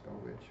learn how to spell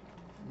which.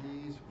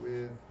 Ease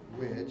with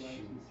which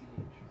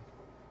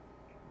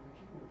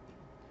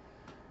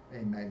a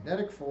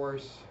magnetic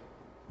force,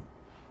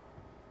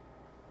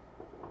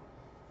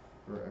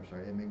 or I'm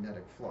sorry, a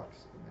magnetic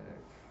flux. A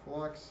magnetic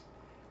flux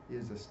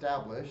is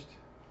established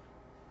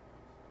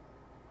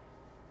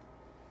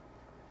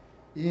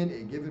in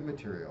a given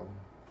material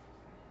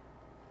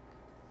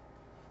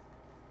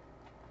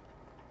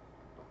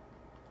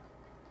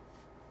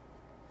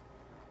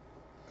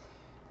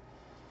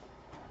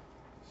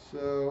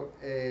so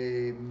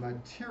a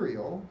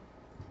material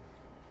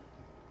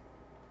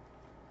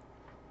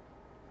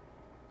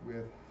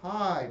with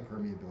high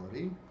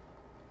permeability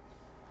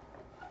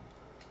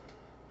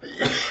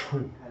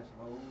Has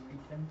low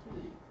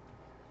retentivity.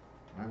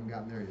 I haven't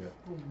gotten there yet,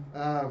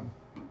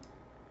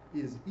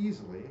 is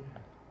easily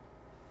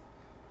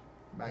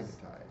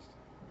magnetized.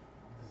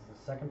 This is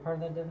the second part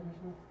of that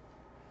definition?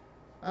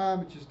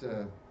 It's just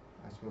a,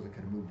 I suppose I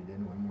could have moved it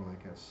in one more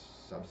like a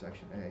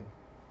subsection A.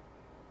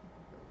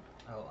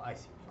 Oh, I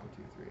see. 1,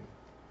 2, 3.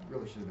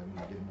 Really should have been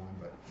moved in one,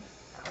 but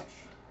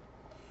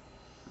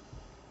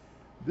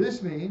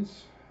this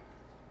means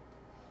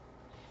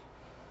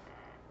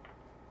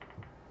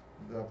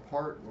the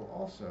part will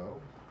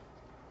also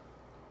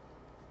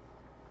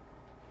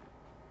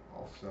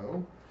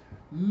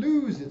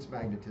lose its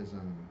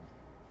magnetism.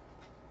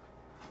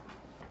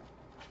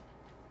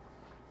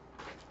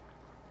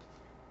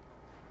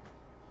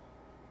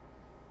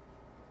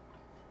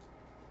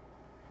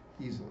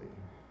 Easily.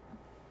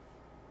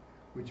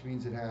 Which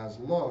means it has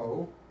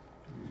low.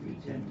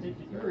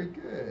 Retentivity. Very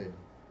good.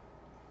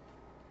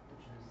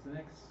 Which is the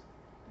next.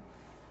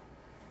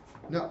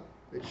 No,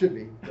 it should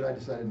be, but I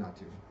decided not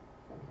to.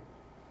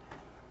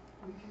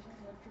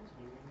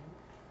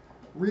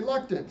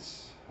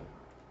 Reluctance.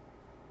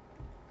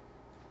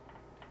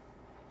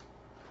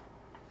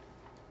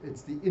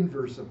 It's the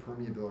inverse of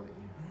permeability.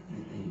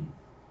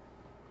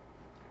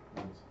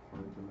 It's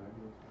hard to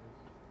magnetize.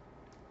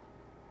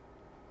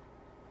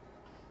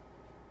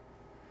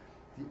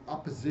 The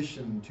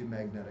opposition to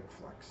magnetic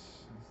flux.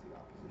 It's the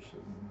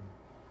opposition.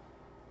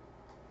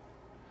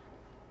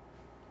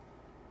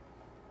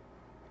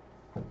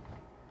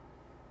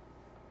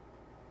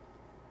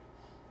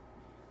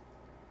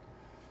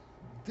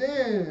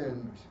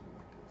 Then,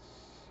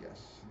 yes,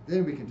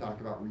 then we can talk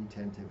about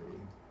retentivity.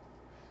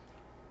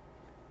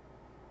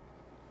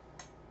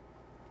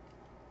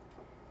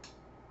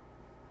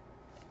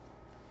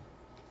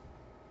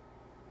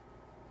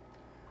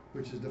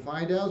 Which is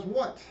defined as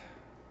what?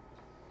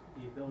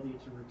 The ability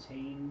to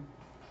retain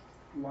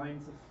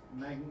lines of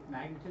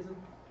magnetism.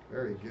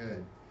 Very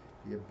good.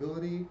 The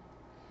ability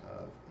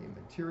of a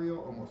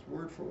material, almost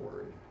word for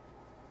word.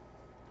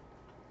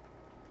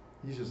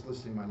 He's just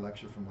listening to my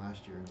lecture from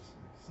last year and just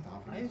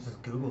stopping. I was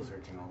just Google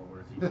searching all the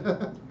words you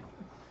said.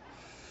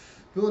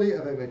 Ability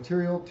of a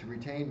material to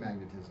retain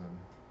magnetism.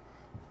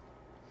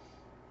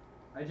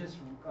 I just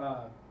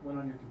went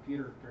on your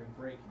computer during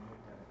break and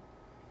looked at it.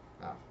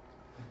 Ah.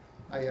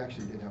 I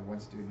actually did have one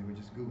student who would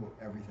just Google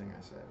everything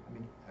I said. I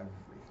mean,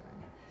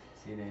 everything.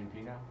 See an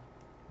AMP now?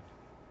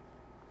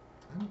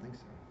 I don't think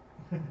so.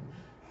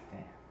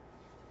 Damn.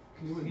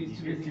 He's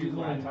too Your busy two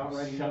Googling and laptops not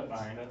writing shut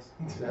notes. behind us.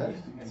 What's that?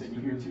 I said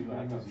you hear two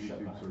laptops shut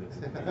behind us.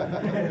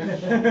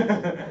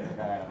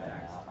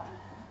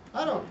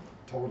 I don't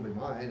totally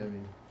mind. I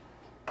mean,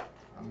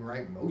 I'm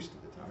right most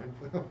of the time.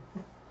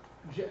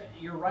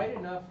 You're right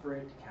enough for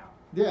it to count.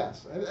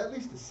 Yes, at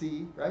least a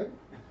C, right?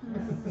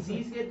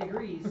 C's get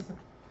degrees.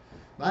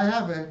 I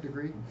have a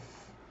degree.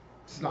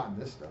 It's not in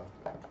this stuff.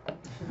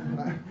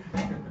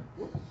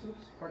 Whoops,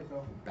 party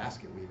foul.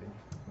 Basket weaving.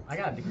 I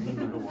got a degree in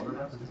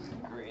underwater.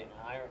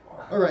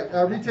 All right,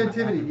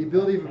 retentivity, the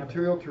ability of a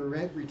material to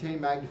retain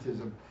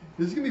magnetism.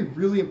 This is going to be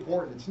really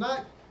important. It's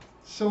not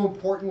so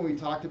important when we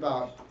talked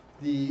about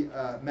the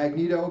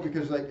magneto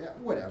because, like,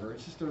 whatever,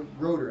 it's just a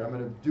rotor. I'm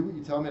going to do what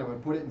you tell me. I'm going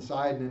to put it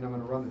inside and then I'm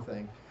going to run the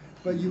thing.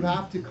 But you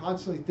have to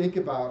constantly think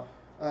about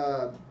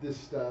this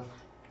stuff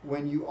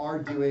when you are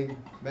doing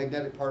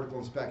magnetic particle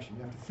inspection.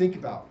 You have to think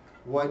about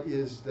what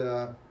is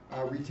the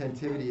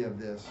retentivity of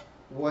this,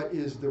 what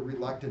is the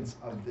reluctance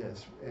of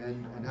this,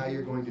 and how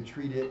you're going to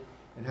treat it,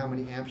 and how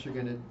many amps you're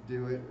going to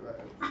do it,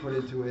 put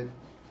into it,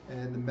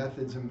 and the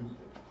methods and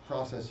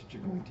process that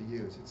you're going to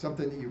use. It's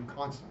something that you're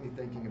constantly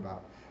thinking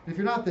about. And if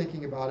you're not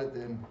thinking about it,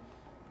 then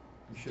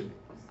you should be.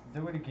 Is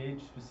there a way to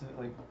gauge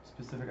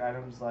specific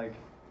items like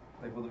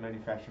will the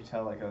manufacturer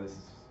tell like, oh, this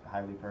is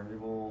highly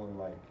permeable,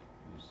 or like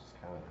you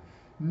just kind of?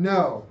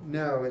 No,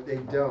 they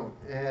don't.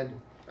 And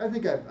I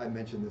think I've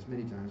mentioned this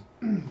many times,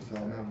 so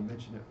I'll now mention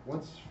mention it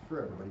once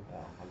for everybody.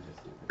 Yeah,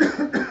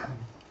 I'm just.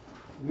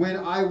 When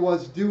I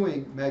was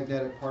doing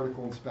magnetic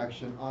particle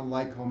inspection on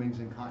Lycomings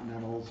and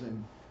Continentals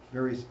and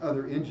various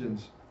other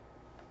engines,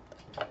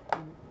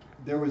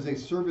 there was a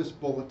service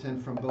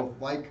bulletin from both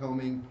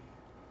Lycoming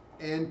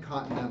and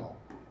Continental.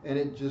 And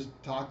it just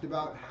talked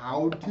about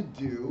how to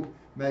do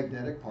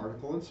magnetic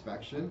particle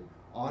inspection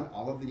on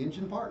all of the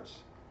engine parts.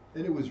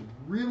 And it was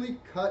really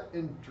cut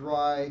and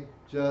dry,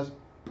 just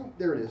boom,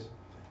 there it is.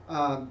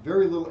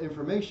 Very little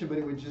information, but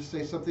it would just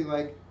say something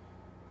like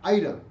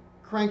item,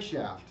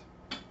 crankshaft,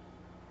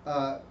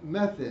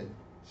 method,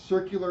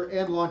 circular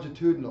and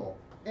longitudinal,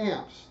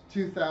 amps,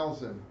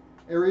 2000,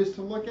 areas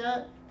to look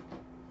at,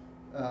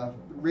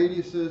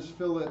 radiuses,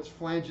 fillets,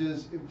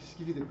 flanges. It would just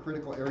give you the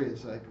critical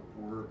areas, like,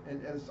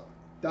 and it's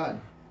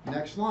done.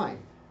 Next line,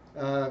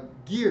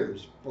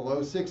 gears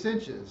below 6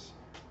 inches,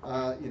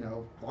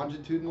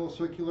 longitudinal,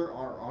 circular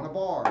are on a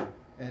bar,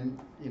 and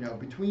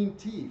between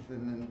teeth,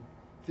 and then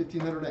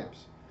 1500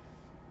 amps.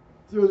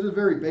 So it was just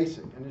very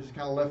basic, and it just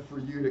kind of left for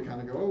you to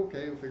kind of go, oh,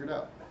 okay, we'll figure it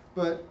out.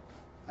 But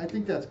I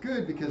think that's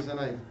good, because then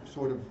I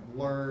sort of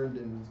learned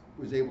and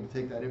was able to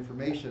take that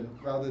information,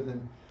 rather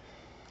than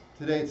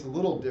today it's a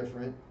little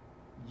different.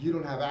 You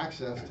don't have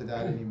access to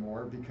that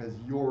anymore, because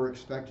you're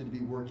expected to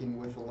be working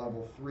with a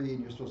level 3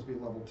 and you're supposed to be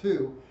level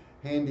 2,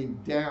 handing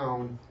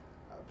down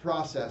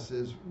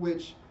processes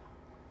which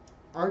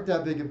aren't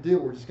that big of a deal.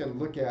 We're just going to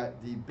look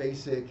at the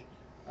basic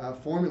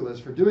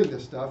formulas for doing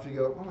this stuff, and you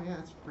go, oh yeah,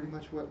 that's pretty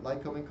much what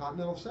Lycoming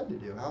Continental said to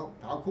do.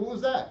 How cool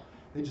is that?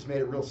 They just made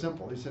it real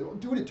simple. They said, well,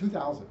 do it at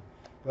 2000.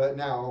 But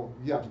now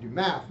you have to do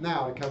math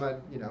now to come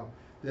at,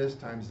 this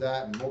times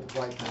that, and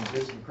multiply it times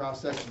this, and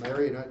cross-section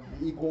area, and it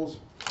equals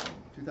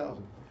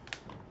 2000.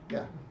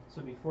 Yeah.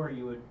 So before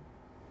you would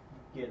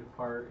get a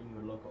part and you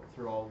would look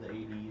through all the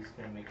ADs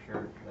and make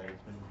sure that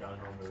it's been done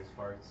on those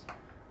parts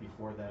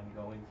before then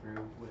going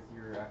through with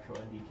your actual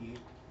NDT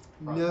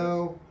process?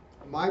 No,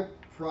 my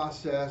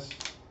process,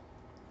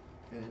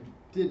 and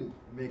it didn't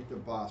make the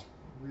boss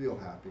real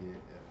happy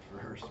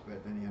at first,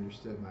 but then he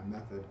understood my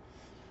method,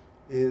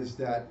 is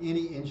that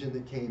any engine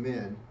that came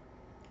in,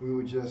 we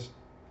would just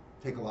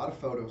take a lot of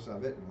photos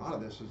of it, and a lot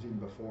of this was even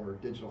before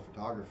digital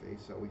photography,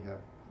 so we have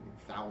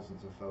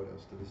thousands of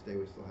photos. To this day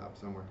we still have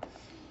somewhere.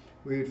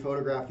 We would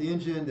photograph the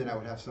engine, then I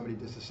would have somebody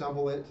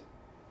disassemble it,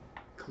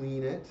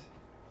 clean it.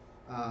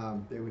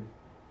 They would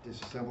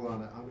disassemble it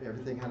on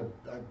everything had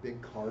a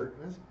big cart.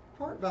 It was a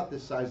cart about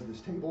this size of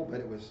this table, but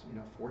it was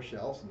 4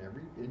 shelves, and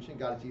every engine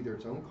got either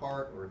its own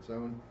cart or its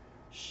own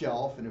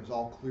shelf, and it was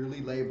all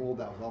clearly labeled.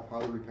 That was all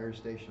part of the repair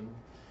station.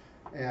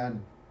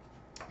 And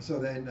so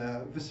then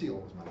Vasile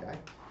was my guy.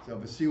 So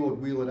Vasile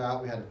would wheel it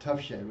out. We had a tough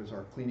shed, was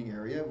our cleaning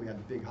area. We had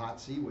the big hot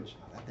seat, which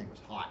that thing was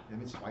hot. I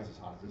mean, it's twice as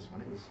hot as this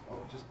one. It was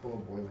just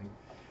below boiling.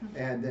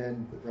 And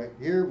then right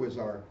here was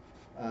our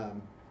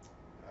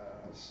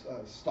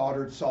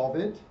Stoddard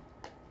solvent.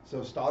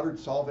 So Stoddard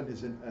solvent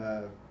is an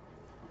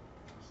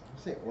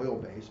I say oil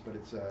base, but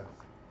it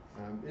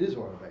is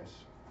oil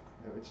base.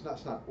 It's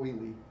not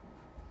oily,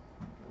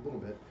 a little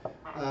bit.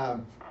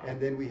 And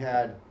then we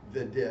had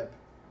the dip,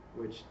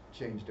 which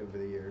changed over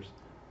the years.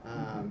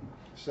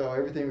 So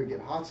everything would get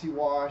hot seat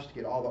washed,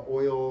 get all the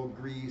oil,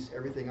 grease,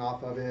 everything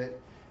off of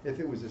it. If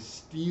it was a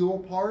steel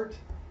part,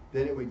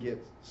 then it would get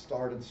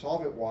Stoddard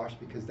solvent washed,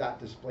 because that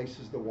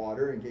displaces the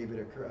water and gave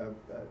it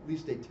at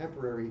least a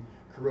temporary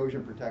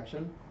corrosion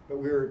protection. But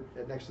we were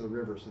next to the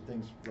river, so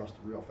things rusted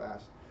real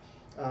fast.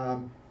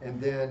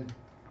 And then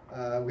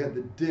we had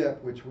the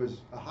dip, which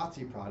was a hot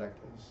seat product.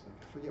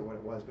 I forget what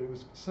it was, but it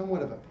was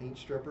somewhat of a paint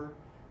stripper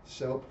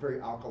soap,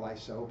 very alkali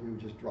soap. We would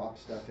just drop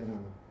stuff in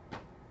on a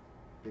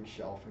big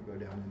shelf and go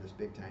down in this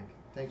big tank.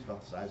 Tank's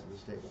about the size of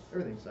this table.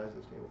 Everything's the size of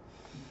this table.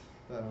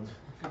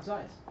 Good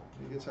size.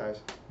 Good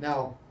size.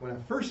 Now, when I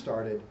first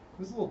started, it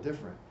was a little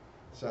different.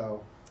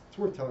 So it's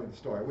worth telling the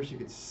story. I wish you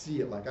could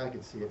see it like I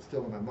could see it,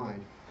 still in my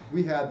mind.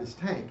 We had this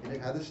tank, and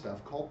it had this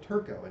stuff called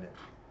Turco in it.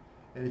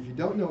 And if you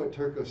don't know what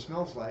Turco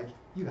smells like,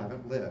 you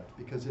haven't lived,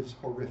 because it's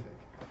horrific.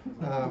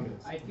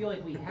 I feel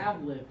like we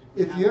have lived.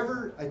 If you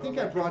ever, I think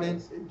I brought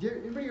in,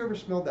 anybody ever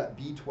smelled that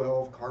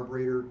B12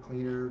 carburetor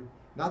cleaner?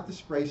 Not the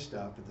spray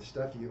stuff, but the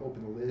stuff you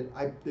open the lid.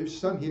 There's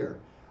some here.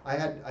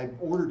 I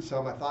ordered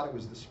some. I thought it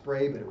was the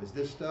spray, but it was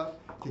this stuff.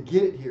 To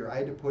get it here, I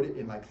had to put it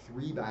in like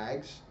 3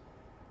 bags,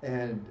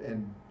 and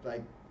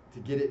like to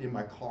get it in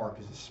my car,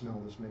 because the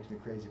smell just makes me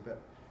crazy.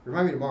 But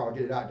remind me tomorrow. I'll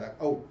get it out. Like,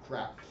 oh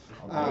crap!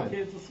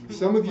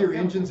 Some of your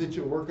engines that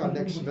you'll work on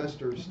next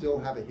semester still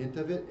have a hint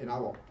of it, and I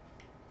will.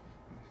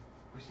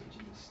 This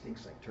engine just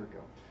stinks like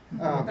Turco.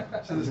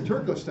 So this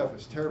Turco stuff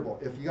is terrible.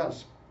 If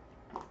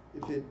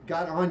it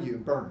got on you,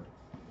 it burned.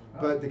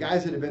 But the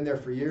guys that have been there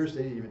for years,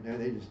 they didn't even know.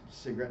 They just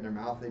cigarette in their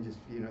mouth. They just,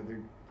 they're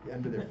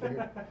under their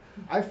finger.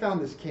 I found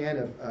this can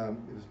of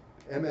it was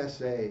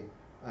MSA,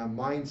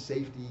 mine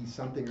safety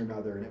something or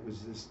another, and it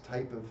was this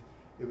type of.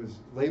 It was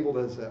labeled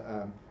as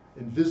a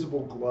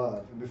invisible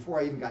glove. And before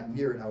I even got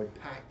near it, I would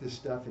pack this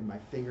stuff in my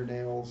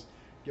fingernails,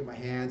 get my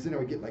hands. Then I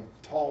would get like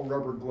tall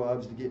rubber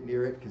gloves to get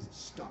near it, because it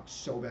stunk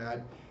so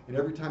bad. And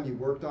every time you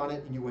worked on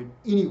it and you went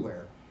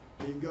anywhere,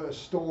 You go to a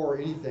store or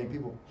anything,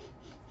 people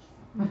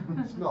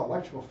smell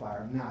electrical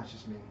fire. Nah, it's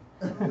just me.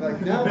 You're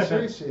like, no,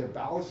 seriously, if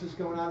ballast is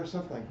going on or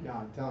something, like, no,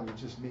 I'm telling you,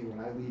 it's just me.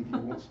 When I leave, you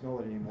won't smell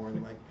it anymore.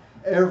 And like,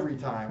 every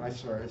time, I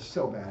swear, it's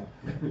so bad.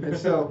 And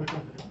so,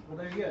 Well,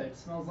 there you go. It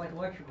smells like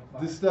electrical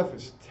fire. this stuff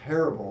is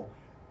terrible.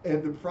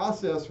 And the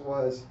process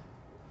was,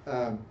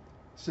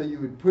 so you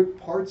would put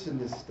parts in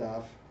this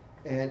stuff,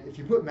 and if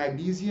you put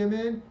magnesium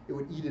in, it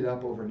would eat it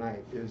up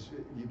overnight. You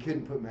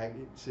couldn't put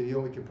so you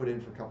only could put it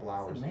in for a couple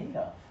hours. What's it made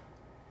of?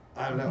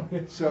 I don't know.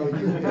 So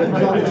you put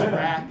it on this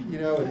rack, you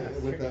know,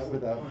 with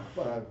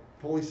a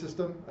pulley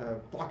system,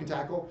 block and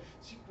tackle.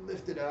 So you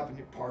lift it up, and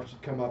your parts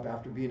would come up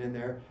after being in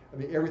there. I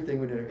mean, everything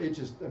went in there. It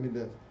just, I mean,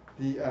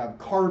 the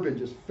carbon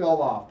just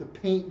fell off. The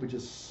paint would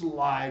just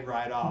slide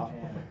right off.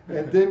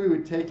 And then we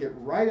would take it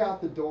right out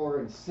the door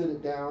and sit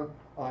it down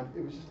on.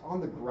 It was just on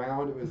the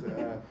ground. It was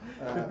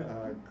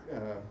a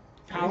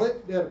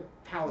pallet. They had a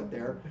pallet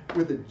there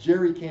with a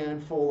jerry can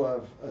full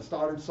of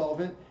Stoddard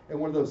solvent and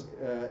one of those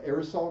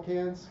aerosol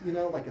cans, you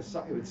know, like it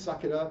would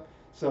suck it up.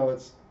 So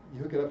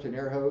you hook it up to an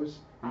air hose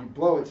and you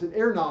blow it. It's an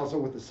air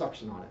nozzle with the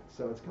suction on it.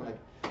 So it's kind of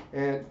like,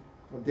 and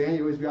well, Danny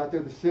would always be out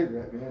there with a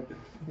cigarette, man.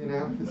 You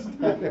know, this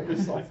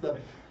aerosol stuff.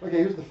 Okay,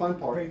 here's the fun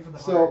part. Great for the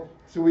So heart.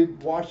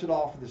 we'd wash it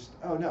off with this.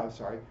 Oh no,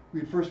 sorry.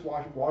 We'd first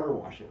water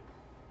wash it,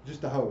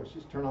 just the hose.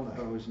 Just turn on the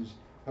hose and just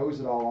hose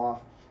it all off.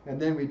 And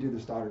then we do the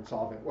Stoddard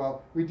solvent.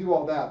 Well, we do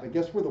all that, but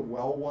guess where the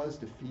well was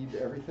to feed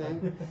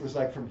everything? It was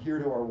like from here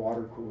to our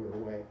water cooler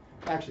away.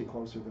 Actually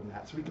closer than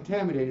that. So we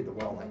contaminated the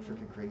well like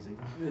freaking crazy.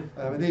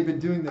 And they've been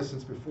doing this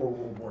since before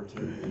World War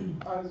II.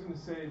 I was gonna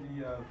say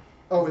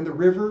Oh, and the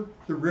river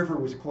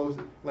was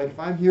closed. Like if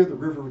I'm here, the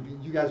river would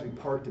be, you guys would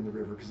be parked in the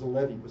river because the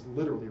levee was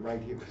literally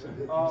right here. So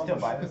You still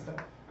buy this stuff?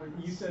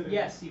 you said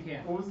Yes, you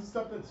can. What was the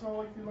stuff that smelled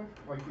like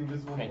the like the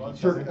invisible Cranky blood?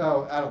 Sure.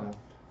 Oh, I don't know.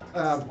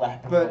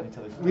 Slap 'em But right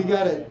until they we fall.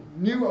 got a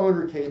new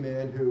owner came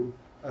in who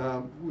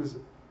was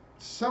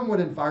somewhat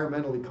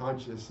environmentally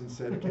conscious and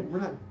said, okay, we're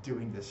not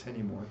doing this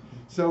anymore.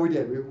 So we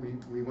did.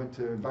 We went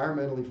to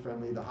environmentally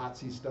friendly, the hot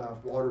sea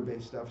stuff,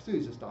 water-based stuff. So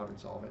it's just Stoddard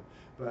solvent.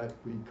 But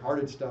we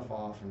carted stuff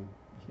off and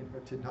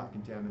it did not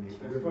contaminate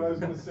the river. But I was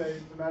gonna say,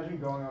 imagine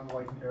going on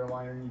like an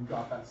airliner and you've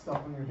got that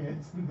stuff on your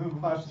hands and the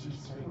boss is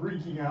just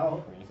freaking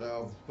out.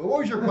 So, but what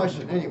was your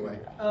question anyway?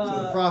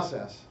 So the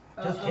process.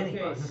 Just kidding,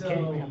 bro. Okay, Just so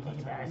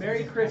kidding.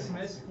 Merry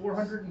Christmas,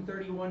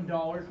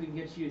 $431. We can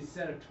get you a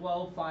set of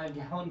 12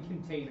 5-gallon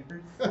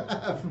containers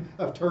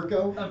Of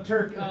Turco? of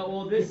Turk.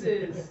 Well, this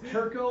is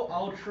Turco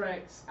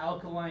Ultrex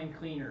Alkaline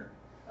Cleaner.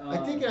 I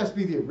think it has to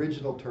be the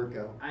original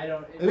Turco. I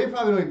don't. And they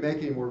probably don't even make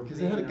anymore because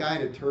they had a No. guy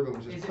in a turbo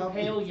which Is is it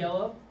probably pale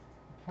yellow?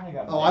 Probably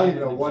got Oh, I don't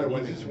even banned know what it in the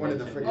was. It just wanted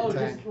the convention. friggin' Oh,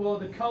 tank. just well,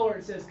 the color.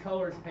 It says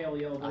color is pale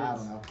yellow. But I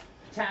it's don't know.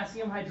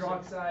 Potassium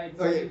hydroxide,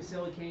 Oh, yeah. sodium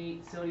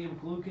silicate, sodium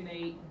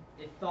gluconate,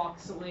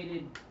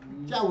 ethoxylated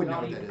Yeah, I wouldn't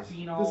know what that is.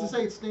 phenol. Does it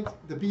say it stinks?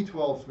 The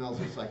B12 smells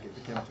just like it,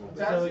 the chemical.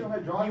 Potassium So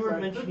hydroxide, you were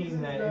that mentioning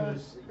isn't, that it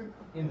was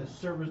in the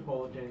service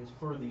bulletins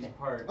for these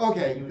parts. Okay,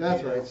 that you would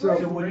that's do right. that. So-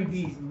 So would you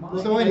be looking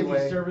So at these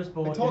anyway, service I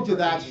bulletins told you for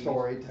that 80s?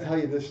 story to tell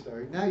you this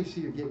story. Now you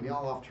see you're getting me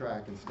all off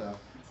track and stuff.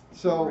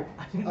 So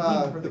I didn't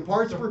mean for the the-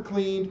 parts were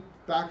cleaned,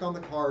 back on the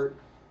cart.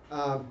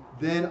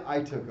 Then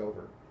I took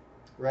over,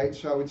 right?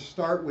 So I would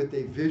start with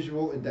a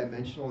visual and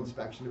dimensional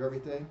inspection of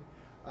everything.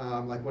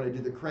 Like when I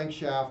did the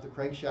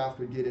crankshaft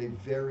would get a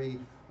very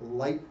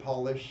light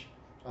polish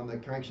on the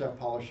crankshaft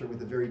polisher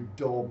with a very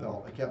dull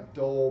belt. I kept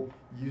dull,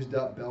 used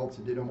up belts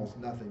and did almost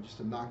nothing just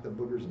to knock the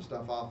boogers and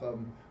stuff off of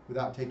them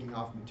without taking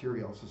off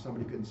material so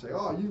somebody couldn't say,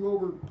 oh, you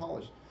over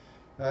polished.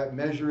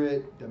 Measure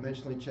it,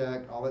 dimensionally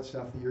check, all that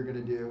stuff that you're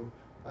gonna do.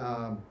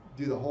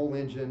 Do the whole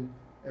engine,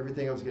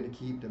 everything I was gonna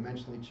keep,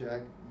 dimensionally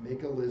check,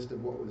 make a list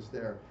of what was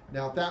there.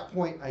 Now at that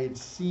point, I had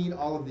seen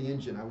all of the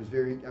engine. I was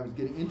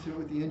getting into it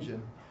with the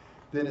engine.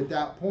 Then at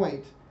that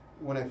point,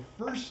 when I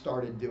first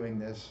started doing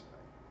this,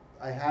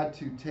 I had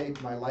to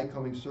take my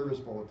Lycoming service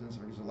bulletins,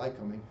 because of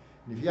Lycoming,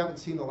 and if you haven't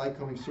seen the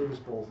Lycoming service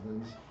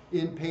bulletins,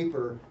 in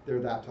paper, they're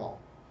that tall.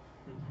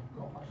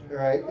 All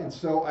right, and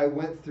so I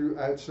went through,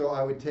 so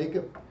I would take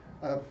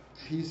a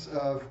piece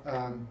of,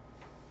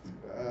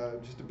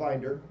 just a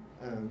binder,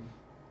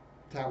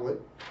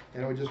 tablet,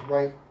 and I would just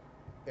write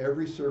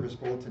every service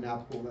bulletin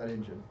applicable to that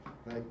engine,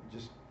 like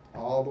just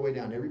all the way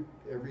down,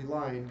 every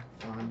line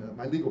on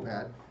my legal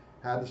pad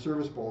had the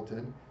service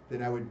bulletin.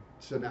 Then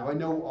so now I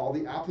know all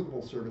the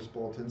applicable service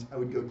bulletins. I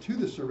would go to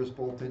the service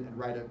bulletin and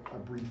write a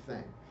brief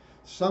thing.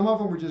 Some of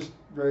them were just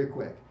very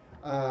quick.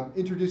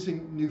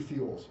 Introducing new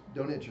fuels,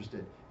 don't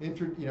interested.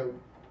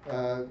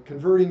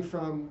 Converting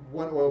from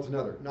one oil to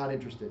another, not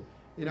interested.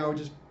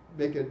 Just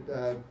make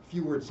a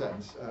few word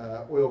sentence,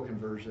 oil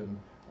conversion,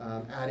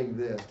 adding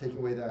this, taking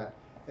away that.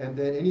 And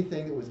then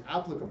anything that was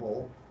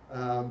applicable,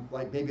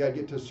 like maybe I'd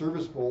get to a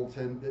service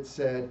bulletin that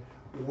said,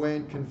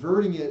 when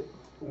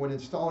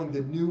installing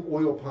the new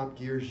oil pump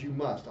gears, you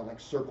must. I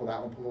circle that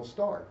one, put a little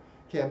star.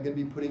 Okay, I'm going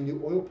to be putting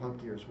new oil pump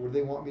gears. What do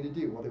they want me to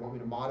do? Well, they want me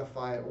to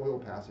modify an oil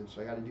passage,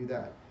 so I got to do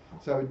that.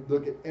 So I would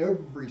look at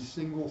every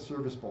single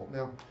service bolt.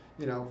 Now,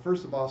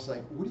 first of all, it's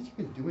like, what have you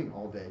been doing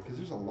all day? Because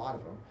there's a lot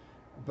of them.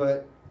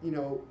 But, you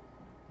know,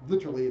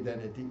 literally then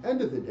at the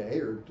end of the day,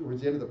 or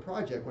towards the end of the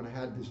project, when I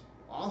had this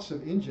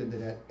awesome engine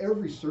that had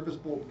every service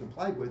bolt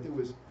complied with, it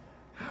was,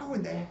 how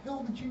in the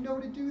hell did you know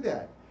to do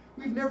that?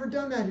 We've never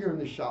done that here in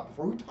this shop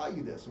before. Who taught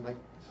you this? I'm like,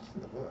 this is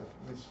in the book.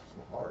 It's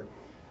so hard,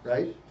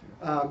 right?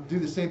 Do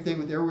the same thing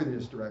with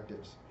airworthiness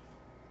directives.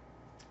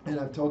 And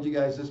I've told you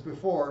guys this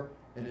before,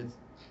 and it's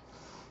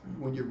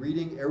when you're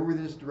reading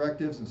airworthiness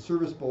directives and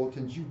service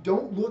bulletins, you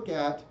don't look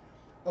at,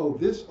 oh,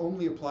 this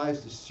only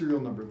applies to serial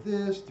number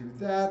this through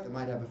that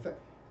might have effect.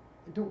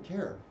 I don't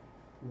care.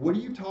 What are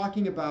you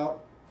talking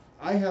about?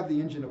 I have the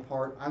engine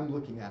apart, I'm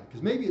looking at it.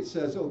 Because maybe it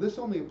says, oh, this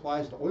only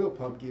applies to oil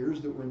pump gears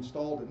that were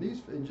installed in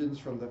these engines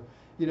from the,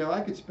 you know,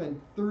 I could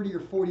spend 30 or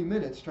 40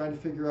 minutes trying to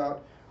figure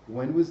out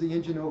when was the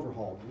engine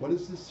overhauled? What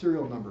is the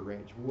serial number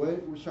range? What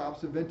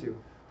shops have been to?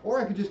 Or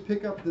I could just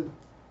pick up the,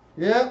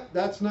 yeah,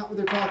 that's not what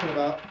they're talking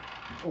about.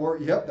 Or,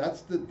 yep,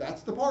 that's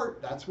the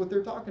part. That's what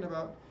they're talking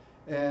about.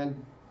 And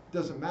it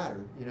doesn't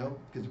matter, you know,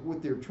 because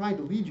what they're trying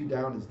to lead you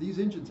down is these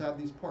engines have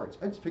these parts.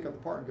 I just pick up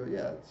the part and go,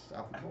 yeah, it's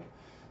applicable.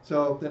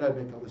 So then I'd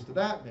make a list of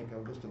that, make a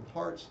list of the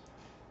parts.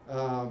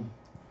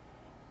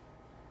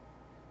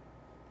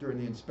 During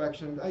the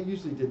inspection, I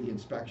usually did the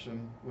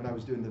inspection when I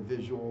was doing the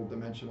visual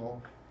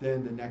dimensional.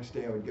 Then the next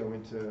day I would go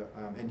into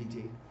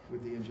NDT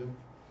with the engine.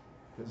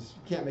 Because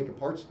you can't make a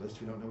parts list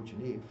if you don't know what you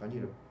need. If I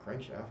need a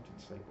crankshaft,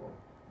 it's like, well,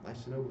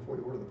 nice to know before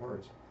you order the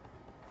parts.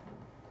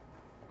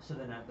 So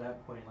then at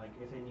that point, like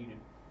if it needed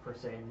per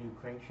se a new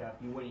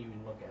crankshaft, you wouldn't even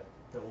look at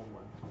the old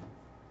one.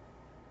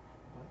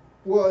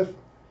 Well,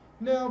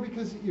 no,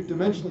 because you're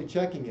dimensionally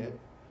checking it.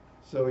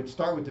 So it'd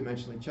start with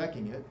dimensionally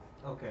checking it,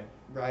 Okay.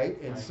 right?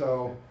 And Right.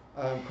 so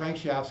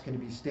crankshafts can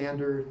be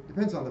standard,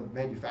 depends on the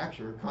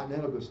manufacturer.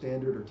 Continental goes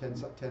standard or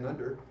 10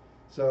 under.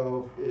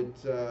 So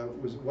if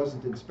it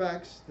wasn't in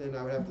specs, then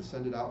I would have to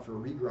send it out for a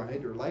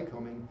regrind or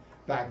Lycoming.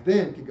 Back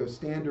then, it could go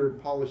standard,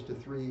 polish to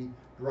 3,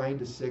 grind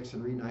to 6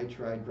 and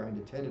renitride,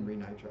 grind to 10 and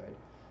renitride.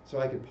 So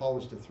I could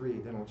polish to 3.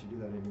 They don't let you do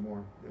that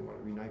anymore. They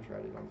want to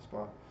renitride it on the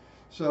spot.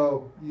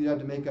 So you had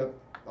to make up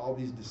all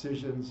these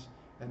decisions,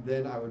 and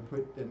then I would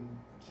put, and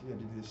you had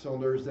to do the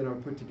cylinders, then I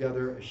would put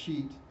together a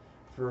sheet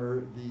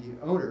for the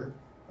owner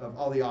of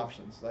all the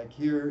options. Like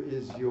here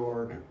is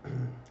your,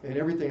 and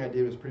everything I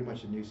did was pretty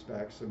much a new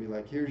specs. So it'd be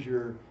like, here's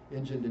your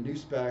engine to new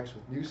specs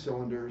with new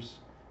cylinders.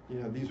 You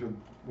know, these were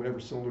whatever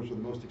cylinders were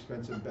the most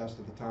expensive, best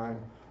at the time.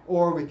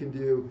 Or we can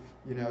do,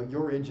 you know,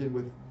 your engine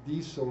with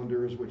these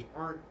cylinders, which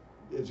aren't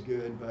as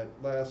good, but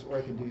less. Or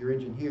I can do your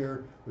engine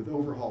here with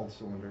overhauled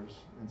cylinders.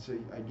 And so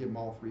I'd give them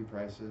all 3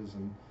 prices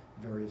and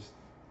various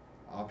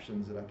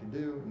options that I could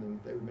do. And then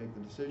they would make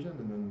the decision,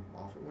 and then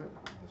off it went.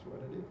 That's what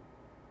I did.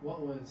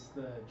 What was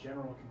the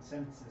general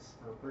consensus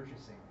for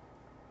purchasing?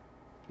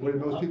 What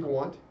did most people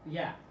want?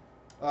 Yeah.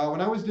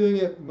 When I was doing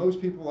it,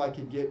 most people I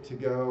could get to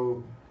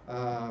go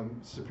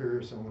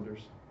Superior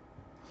cylinders.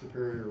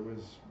 Superior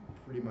was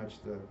pretty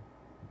much the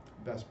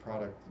best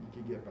product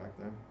you could get back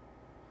then.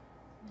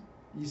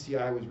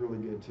 ECI was really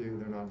good too.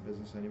 They're not in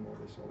business anymore.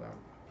 They sold out.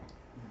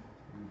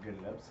 You're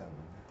good at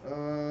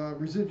upselling.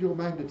 Residual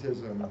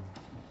magnetism.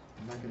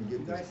 I'm not going to You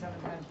get guys this.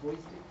 haven't had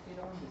joystick fit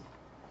on, just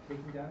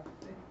taking down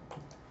the thing?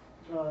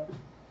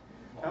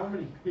 How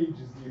many pages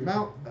do you?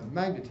 Amount of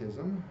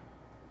magnetism.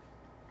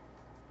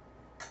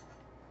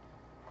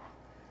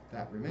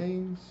 That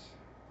remains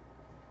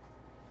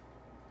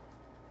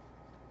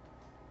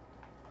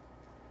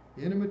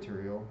in a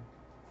material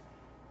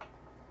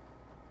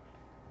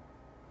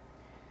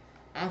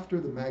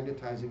after the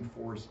magnetizing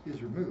force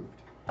is removed.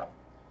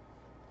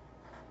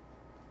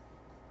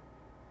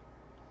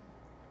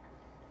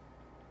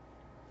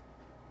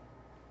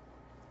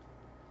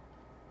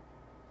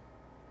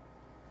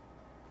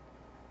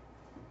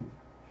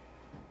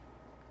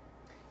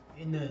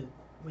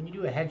 When you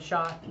do a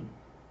headshot,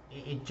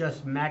 it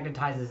just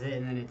magnetizes it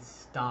and then it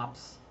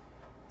stops.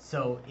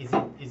 So it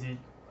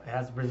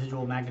has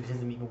residual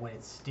magnetism even when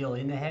it's still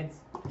in the heads?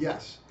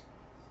 Yes.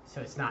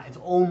 So it's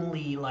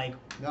only like,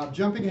 Now I'm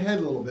jumping ahead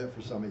a little bit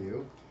for some of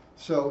you.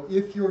 So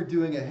if you're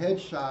doing a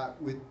headshot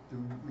with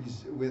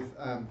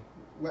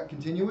wet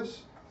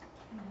continuous,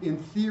 in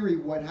theory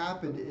what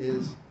happened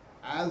is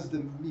as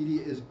the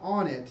media is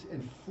on it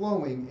and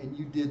flowing and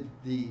you did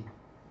the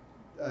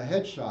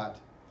headshot,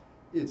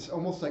 it's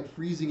almost like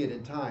freezing it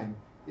in time.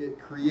 It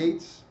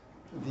creates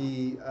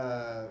the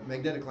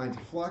magnetic lines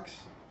of flux.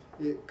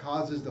 It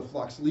causes the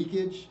flux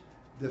leakage.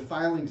 The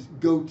filings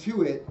go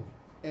to it,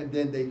 and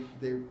then they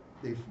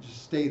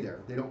just stay there.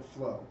 They don't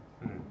flow.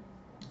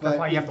 that's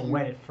why you if have to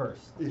wet it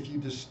first. If you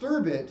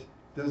disturb it,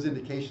 those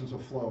indications will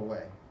flow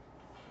away.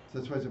 So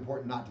that's why it's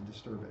important not to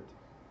disturb it.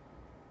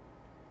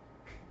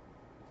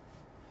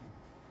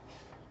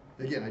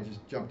 Again, I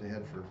just jumped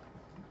ahead for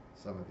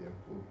some of you.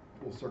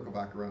 We'll circle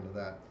back around to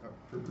that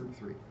for group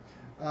 3.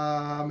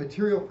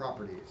 Material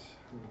properties.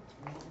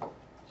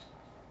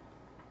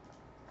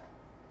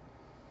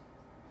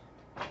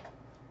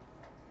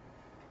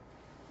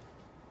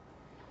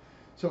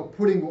 So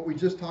putting what we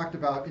just talked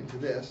about into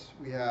this,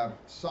 we have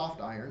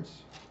soft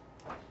irons.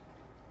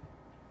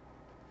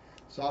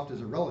 Soft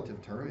is a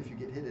relative term. If you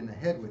get hit in the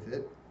head with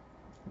it,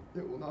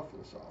 it will not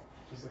feel soft.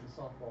 Just like a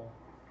softball.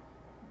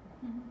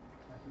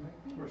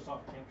 Or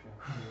soft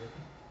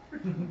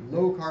camshaft.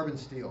 Low carbon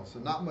steel, so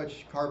not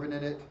much carbon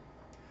in it.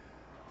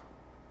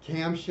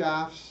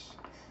 Camshafts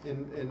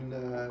in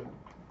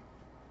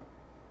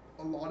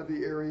a lot of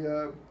the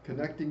area,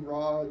 connecting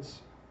rods.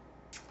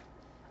 I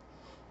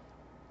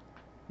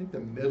think the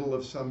middle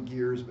of some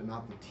gears, but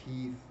not the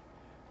teeth.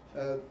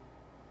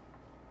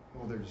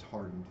 Well, they're just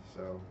hardened,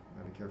 so I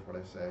gotta be careful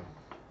what I say.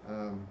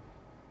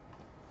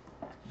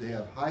 They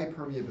have high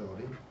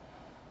permeability,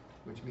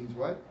 which means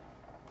what?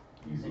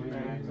 Easy to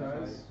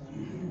magnetize.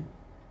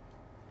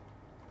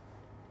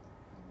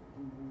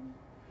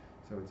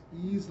 So it's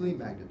easily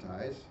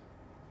magnetized.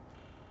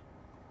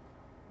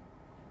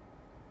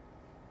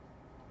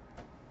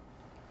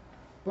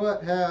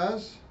 But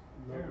has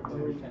Low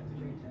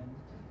retentivity.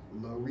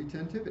 low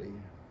retentivity.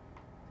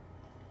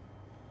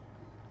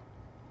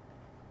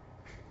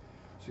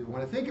 So you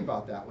want to think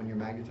about that when you're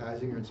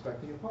magnetizing or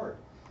inspecting a part.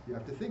 You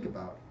have to think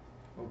about,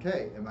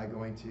 okay, am I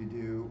going to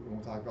do, and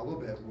we'll talk about a little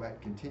bit, wet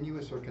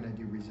continuous, or can I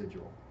do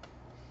residual?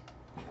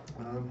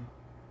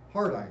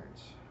 Hard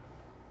irons.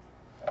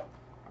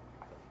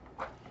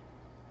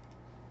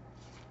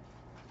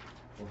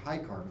 Or high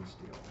carbon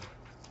steel.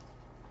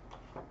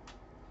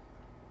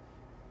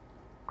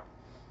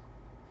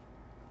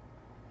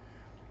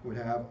 Would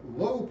have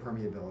low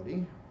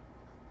permeability.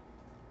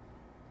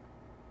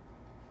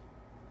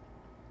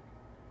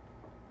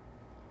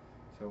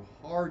 So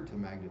hard to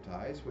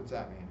magnetize. What's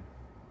that mean?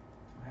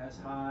 Has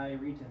high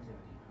retentivity.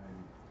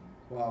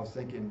 Well, I was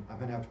thinking I'm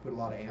gonna have to put a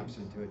lot of amps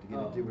into it to get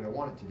it to do Oh. what I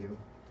want it to do.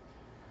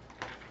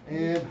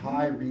 And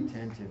high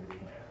retentivity.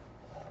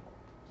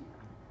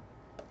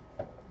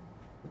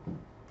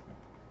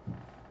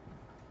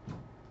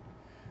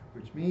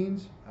 Which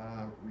means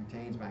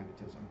retains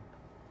magnetism.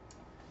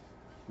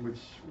 Which,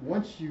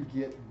 once you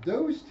get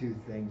those two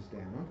things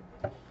down,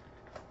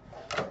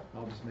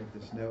 I'll just make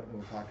this note and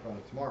we'll talk about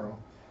it tomorrow.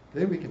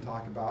 Then we can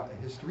talk about a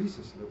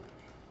hysteresis loop.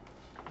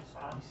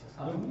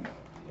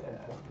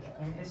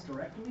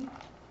 Hysterectomy?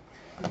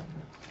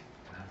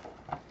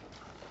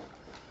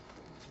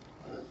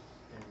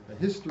 A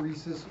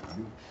hysteresis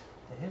loop.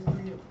 The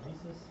history of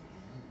Reese's.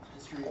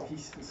 History of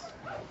pieces.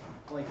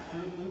 Like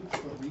Fruit Loops,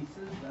 but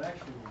Reese's? That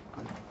actually.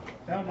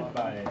 Founded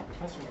by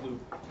Professor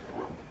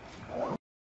Luke.